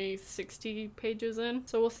 I'm only 60 pages in.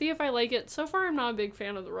 So we'll see if I like it. So far, I'm not a big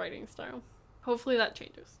fan of the writing style. Hopefully that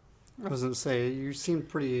changes. I was going to say, you seemed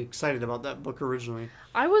pretty excited about that book originally.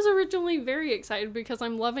 I was originally very excited because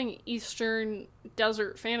I'm loving Eastern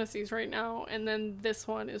desert fantasies right now. And then this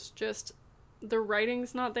one is just, the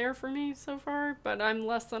writing's not there for me so far, but I'm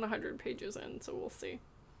less than 100 pages in, so we'll see.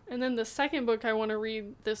 And then the second book I want to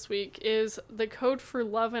read this week is The Code for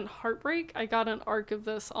Love and Heartbreak. I got an arc of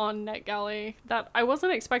this on NetGalley that I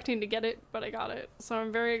wasn't expecting to get it, but I got it. So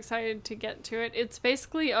I'm very excited to get to it. It's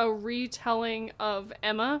basically a retelling of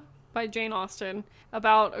Emma by Jane Austen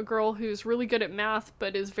about a girl who's really good at math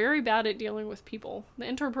but is very bad at dealing with people. The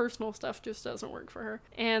interpersonal stuff just doesn't work for her.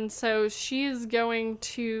 And so she is going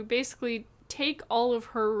to basically take all of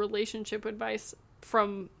her relationship advice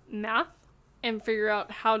from math and figure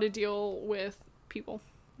out how to deal with people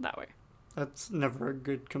that way. That's never a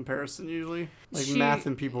good comparison usually. Like, math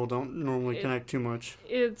and people don't normally connect too much.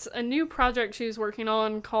 It's a new project she's working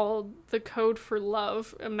on called The Code for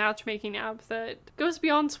Love, a matchmaking app that goes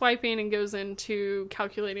beyond swiping and goes into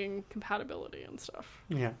calculating compatibility and stuff.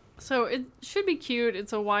 Yeah. So it should be cute.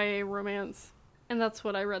 It's a YA romance. And that's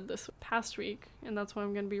what I read this past week. And that's what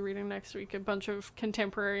I'm going to be reading next week. A bunch of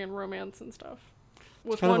contemporary and romance and stuff.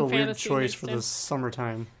 With it's kind one of a weird fantasy choice for in. the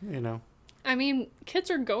summertime, you know. I mean, kids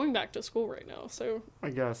are going back to school right now, so I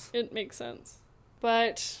guess it makes sense.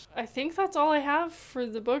 But I think that's all I have for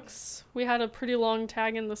the books. We had a pretty long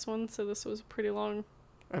tag in this one, so this was a pretty long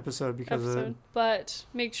episode because of it. But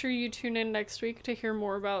make sure you tune in next week to hear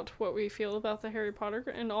more about what we feel about the Harry Potter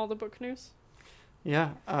and all the book news.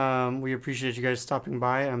 Yeah, we appreciate you guys stopping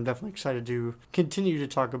by. I'm definitely excited to continue to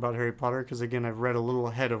talk about Harry Potter because, again, I've read a little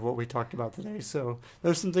ahead of what we talked about today. So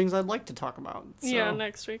there's some things I'd like to talk about. So. Yeah,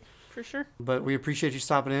 next week, for sure. But we appreciate you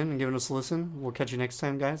stopping in and giving us a listen. We'll catch you next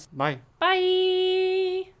time, guys. Bye. Bye!